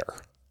better.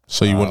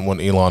 So you wouldn't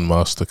want Elon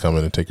Musk to come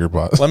in and take your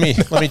boss? Let me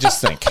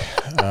just think.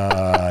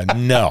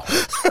 No.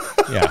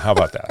 Yeah. How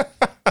about that?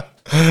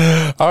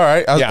 All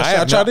right.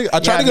 I tried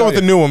to go with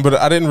the new one, but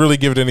I didn't really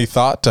give it any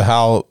thought to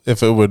how,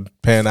 if it would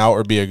pan out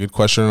or be a good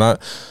question or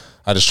not.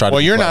 I just tried to.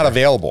 Well, you're not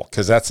available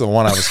because that's the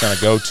one I was going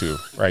to go to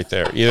right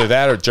there. Either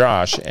that or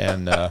Josh,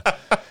 and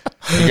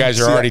you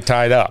guys are already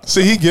tied up.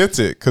 See, he gets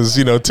it because,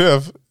 you know,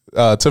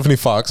 Tiffany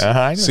Fox,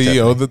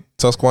 CEO of the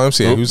Tusk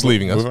YMCA, who's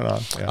leaving us. Moving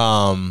on.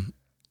 Yeah.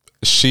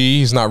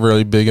 She's not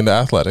really big into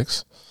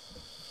athletics.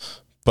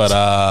 But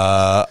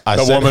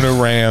the woman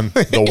who ran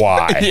the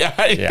Y.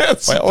 yeah.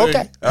 Well,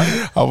 okay.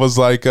 I was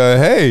like,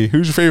 hey,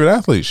 who's your favorite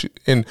athlete?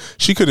 And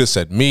she could have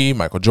said me,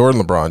 Michael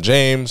Jordan, LeBron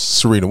James,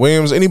 Serena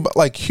Williams, anybody,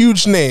 like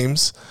huge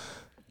names.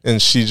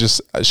 And she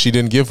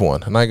didn't give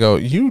one. And I go,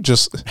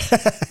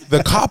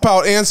 the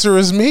cop-out answer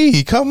is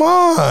me. Come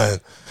on.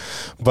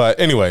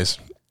 But anyways,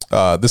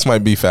 this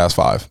might be fast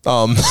five.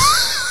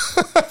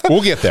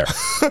 We'll get there.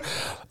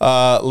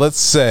 Let's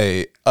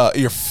say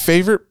your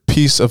favorite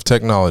piece of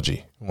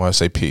technology. When I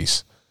say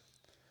piece,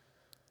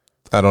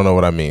 I don't know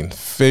what I mean.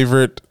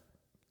 Favorite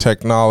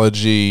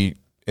technology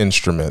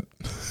instrument.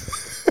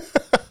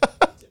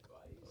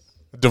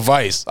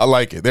 Device. I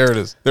like it. There it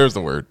is. There's the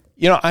word.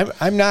 You know,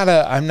 I'm not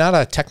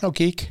a techno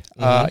geek.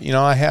 You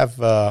know, I have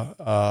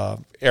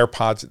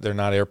AirPods. They're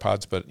not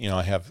AirPods, but you know,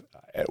 I have,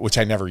 which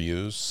I never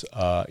use.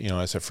 You know,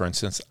 as a for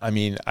instance, I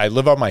mean, I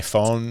live on my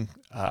phone.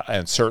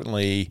 And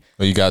certainly,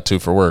 well, you got to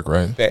for work,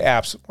 right? The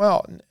apps.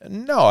 Well,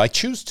 no, I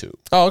choose to.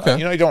 Oh, okay.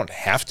 You know, I don't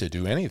have to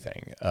do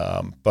anything.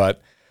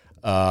 But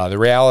the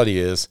reality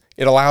is,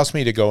 it allows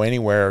me to go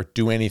anywhere,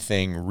 do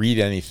anything, read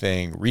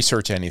anything,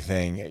 research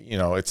anything. You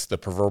know, it's the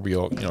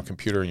proverbial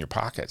computer in your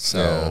pocket.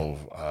 So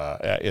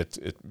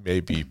it may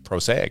be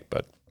prosaic,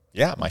 but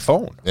yeah, my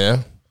phone.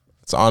 Yeah,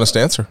 it's an honest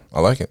answer. I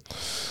like it.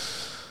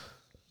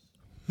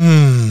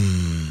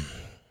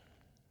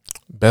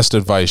 Best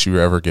advice you were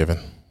ever given.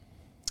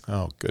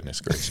 Oh,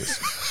 goodness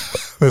gracious.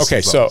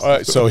 Okay,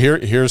 so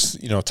here's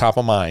top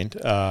of mind.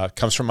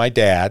 Comes from my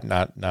dad.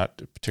 Not a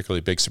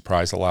particularly big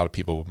surprise. A lot of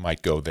people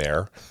might go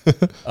there.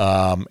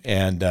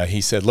 And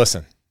he said,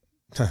 "Listen,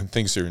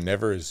 things are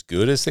never as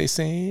good as they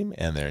seem,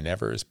 and they're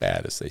never as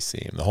bad as they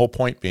seem." The whole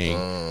point being,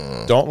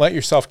 don't let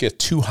yourself get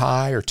too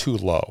high or too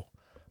low,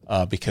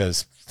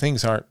 because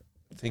things aren't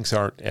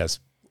as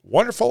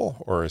wonderful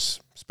or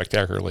as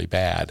spectacularly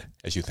bad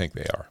as you think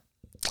they are.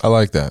 I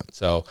like that.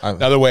 So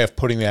another way of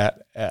putting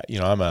that,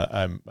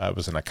 I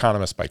was an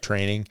economist by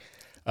training,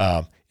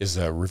 is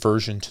a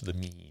reversion to the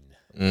mean.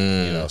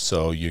 You know,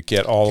 so you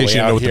get all the way out here. In case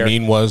you know what the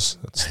mean was,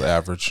 that's the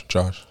average,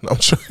 Josh. No,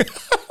 I'm sure.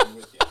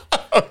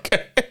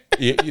 Okay.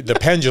 The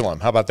pendulum.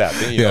 How about that?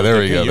 There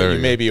we go. You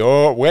may be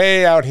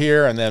way out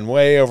here and then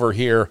way over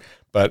here,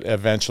 but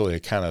eventually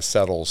it kind of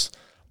settles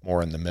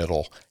more in the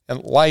middle.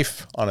 And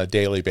life on a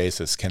daily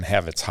basis can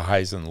have its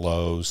highs and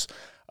lows.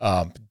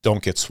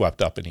 Don't get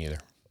swept up in either.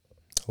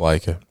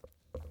 Like it.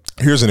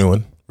 Here's a new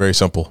one. Very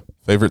simple.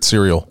 Favorite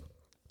cereal?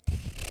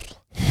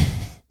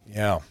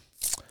 Yeah.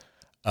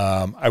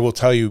 I will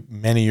tell you,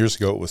 many years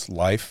ago, it was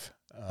Life.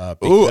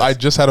 Ooh, I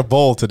just had a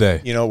bowl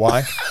today. You know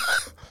why?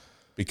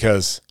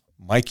 Because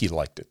Mikey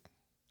liked it.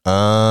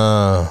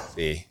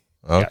 See?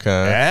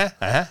 Okay.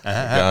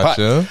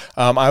 Gotcha.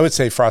 But, I would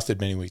say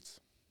Frosted Mini Wheats.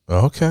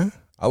 Okay.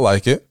 I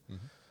like it.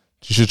 Mm-hmm.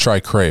 You should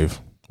try Crave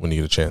when you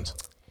get a chance.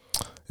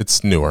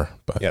 It's newer,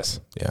 but yes.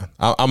 Yeah.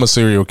 I'm a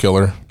serial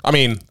killer. I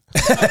mean,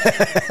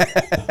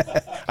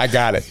 I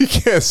got it. You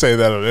can't say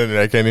that on the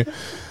internet, can you?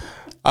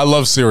 I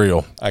love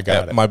cereal. I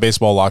got it. My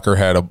baseball locker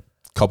had a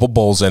couple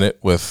bowls in it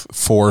with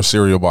 4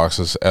 cereal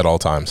boxes at all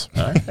times.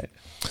 All right.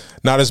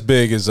 Not as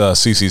big as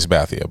CC's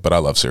Sabathia, but I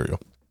love cereal.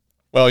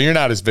 Well, you're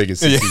not as big as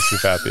CC's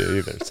Sabathia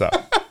either, so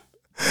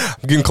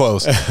I'm getting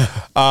close.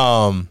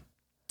 All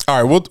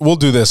right, we'll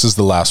do this as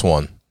the last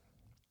one.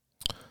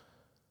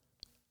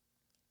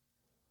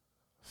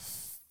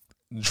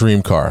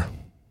 Dream car.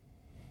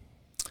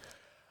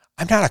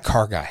 I'm not a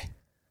car guy.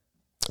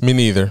 Me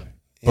neither.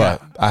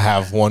 But I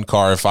have one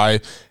car. If I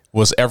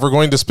was ever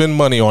going to spend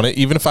money on it,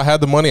 even if I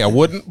had the money, I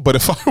wouldn't. But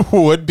if I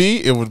would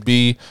be, it would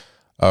be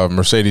a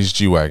Mercedes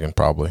G-Wagon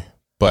probably.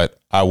 But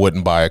I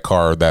wouldn't buy a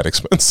car that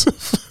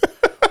expensive.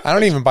 I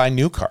don't even buy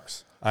new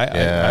cars.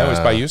 I always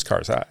buy used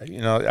cars.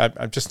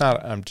 I'm just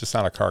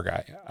not a car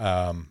guy.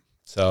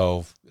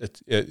 So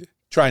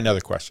try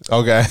another question.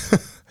 Okay.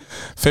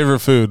 Favorite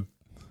food?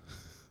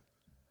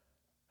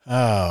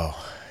 Oh,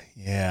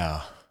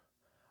 yeah.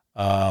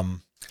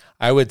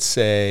 I would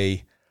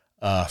say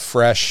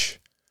fresh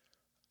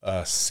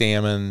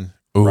salmon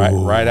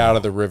right out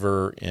of the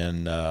river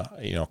in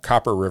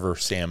Copper River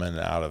salmon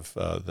out of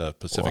the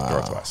Pacific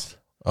Northwest.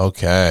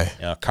 Okay.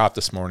 Caught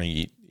this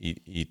morning,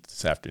 eat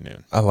this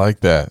afternoon. I like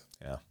that.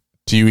 Yeah.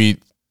 Do you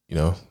eat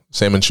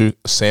salmon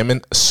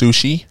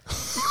sushi?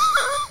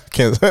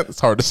 It's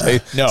hard to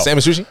say. No.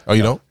 Salmon sushi? Oh,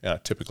 you don't? Yeah,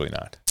 typically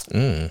not.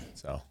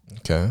 So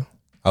okay.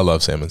 I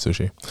love salmon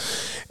sushi.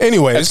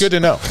 Anyways, it's good to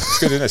know.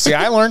 See,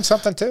 I learned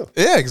something too.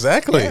 Yeah,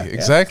 exactly.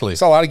 Exactly.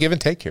 It's a lot of give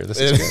and take here. This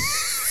is good.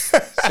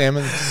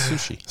 Salmon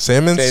sushi.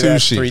 Salmon say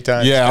sushi. That 3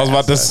 times. Yeah, I was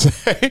about to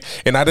say.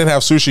 And I didn't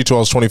have sushi till I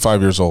was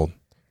 25 years old.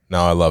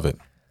 Now I love it.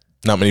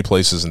 Not many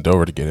places in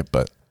Dover to get it,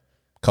 but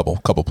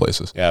couple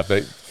places. Yeah,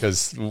 but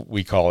because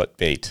we call it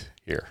bait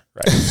here,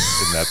 right?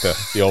 Isn't that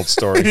the old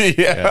story?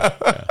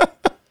 Yeah.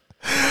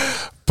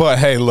 But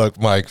hey, look,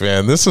 Mike,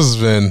 man, this has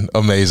been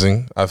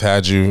amazing. I've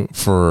had you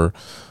for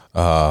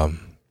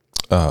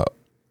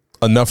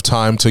enough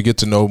time to get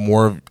to know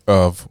more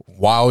of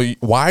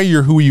why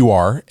you're who you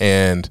are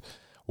and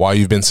why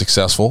you've been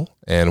successful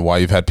and why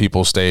you've had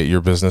people stay at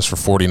your business for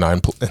 49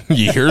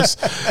 years.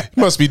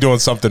 You must be doing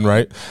something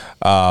right.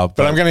 But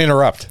I'm going to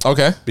interrupt.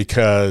 Okay.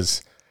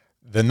 Because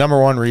the number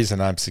one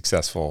reason I'm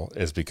successful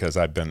is because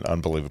I've been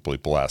unbelievably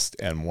blessed.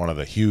 And one of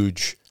the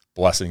huge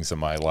blessings of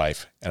my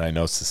life, and I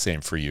know it's the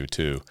same for you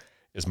too,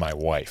 is my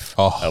wife,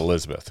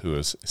 Elizabeth, who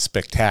is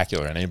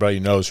spectacular. And anybody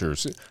who knows her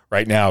is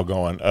right now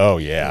going, oh,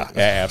 yeah,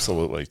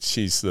 absolutely.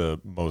 She's the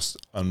most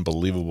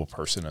unbelievable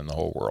person in the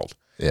whole world.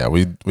 Yeah,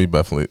 we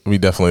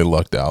definitely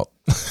lucked out.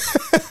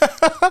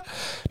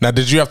 Now,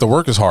 did you have to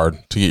work as hard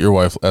to get your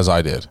wife as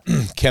I did?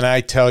 Can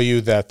I tell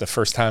you that the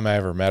first time I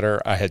ever met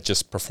her, I had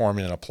just performed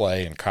in a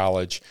play in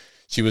college.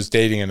 She was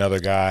dating another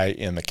guy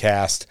in the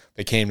cast.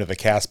 They came to the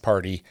cast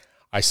party.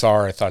 I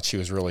saw her. I thought she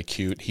was really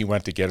cute. He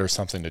went to get her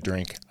something to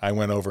drink. I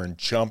went over and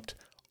jumped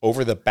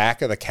over the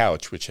back of the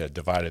couch, which had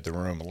divided the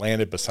room,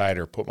 landed beside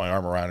her, put my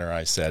arm around her.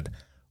 I said,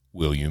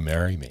 "Will you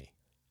marry me?"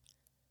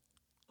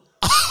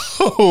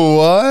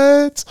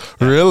 What?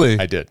 Really?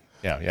 I did.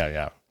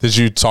 Yeah. Did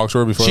you talk to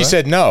her before She that?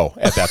 said no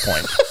at that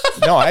point.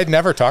 No, I had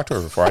never talked to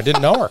her before. I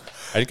didn't know her.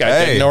 I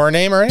didn't know her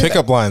name or anything.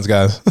 Pickup lines,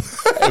 guys.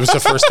 It was the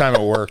first time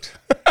it worked.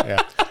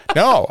 Yeah.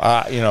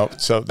 No,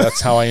 so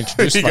that's how I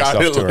introduced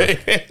myself to her.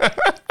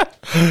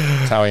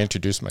 That's how I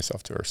introduced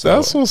myself to her. So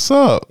that's what's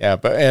up. Yeah,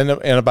 but and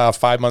about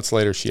 5 months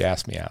later, she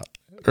asked me out.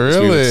 Really?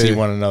 So we would see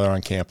one another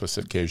on campus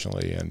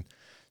occasionally, and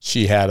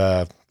she had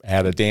a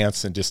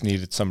dance and just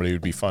needed somebody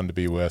who'd be fun to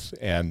be with,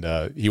 and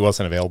he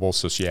wasn't available,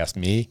 so she asked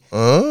me,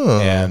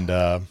 and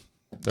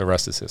the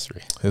rest is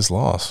history. His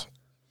loss.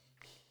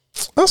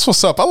 That's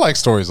what's up. I like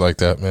stories like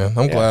that, man.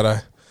 I'm glad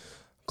I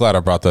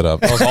brought that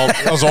up.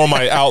 That was on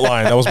my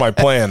outline. That was my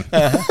plan.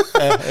 But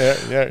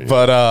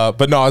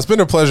no, it's been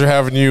a pleasure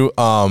having you.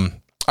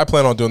 I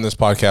plan on doing this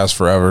podcast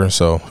forever,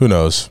 so who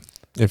knows?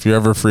 If you're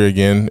ever free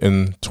again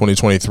in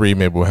 2023,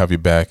 maybe we'll have you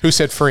back. Who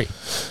said free?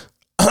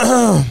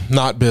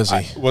 Not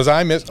busy. Was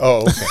I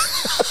Oh, okay.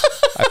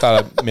 I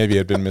thought maybe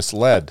I'd been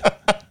misled.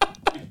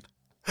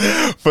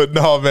 But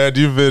no, man,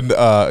 you've been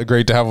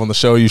great to have on the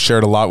show. You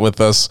shared a lot with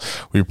us.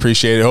 We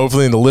appreciate it.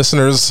 Hopefully the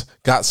listeners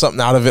got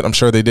something out of it. I'm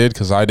sure they did,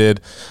 because I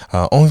did.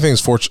 Only thing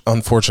is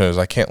unfortunate is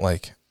I can't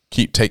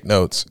take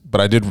notes,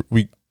 but I did.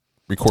 We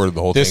recorded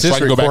the whole thing. This is so I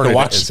can go back and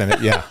watch, isn't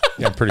it? Yeah,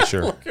 I'm pretty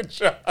sure. Look at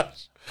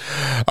Josh.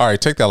 All right,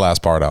 take that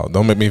last part out.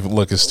 Don't make me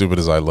look as stupid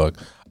as I look.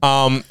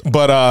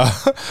 But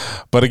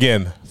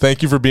again,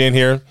 thank you for being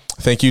here.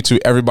 Thank you to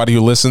everybody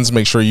who listens.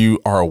 Make sure you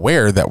are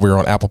aware that we're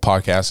on Apple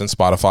Podcasts and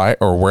Spotify,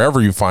 or wherever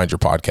you find your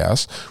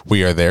podcasts.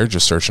 We are there.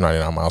 Just search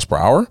 99 miles per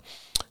hour.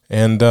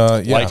 And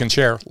like and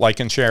share.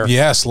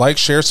 Yes, like,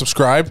 share,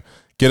 subscribe.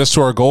 Get us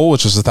to our goal,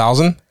 which is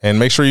 1,000. And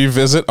make sure you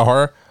visit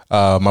our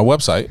my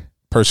website,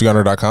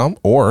 percygunner.com,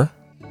 or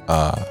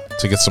to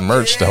get some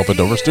merch to help a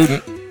Dover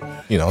student.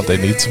 They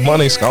need some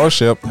money,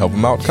 scholarship, help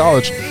them out in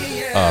college.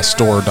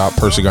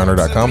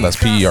 Store.percygunner.com. That's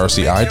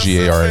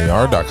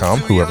PercyGarner.com.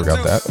 Whoever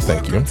got that,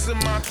 thank you.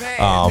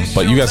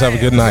 But you guys have a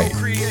good night.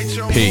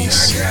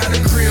 Peace.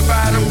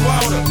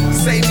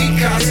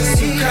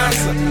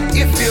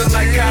 It feels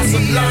like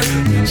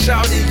Casablanca.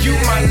 Shouting, you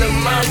my little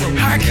mama.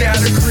 I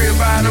got a crib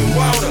out of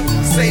water.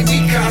 Say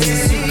me Casa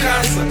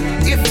Sucasa.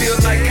 It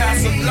feels like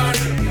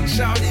Casablanca.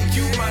 Shouting,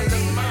 you my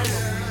little mama.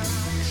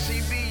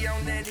 She be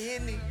on that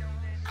Henny.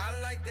 I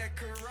like that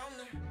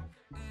Corona.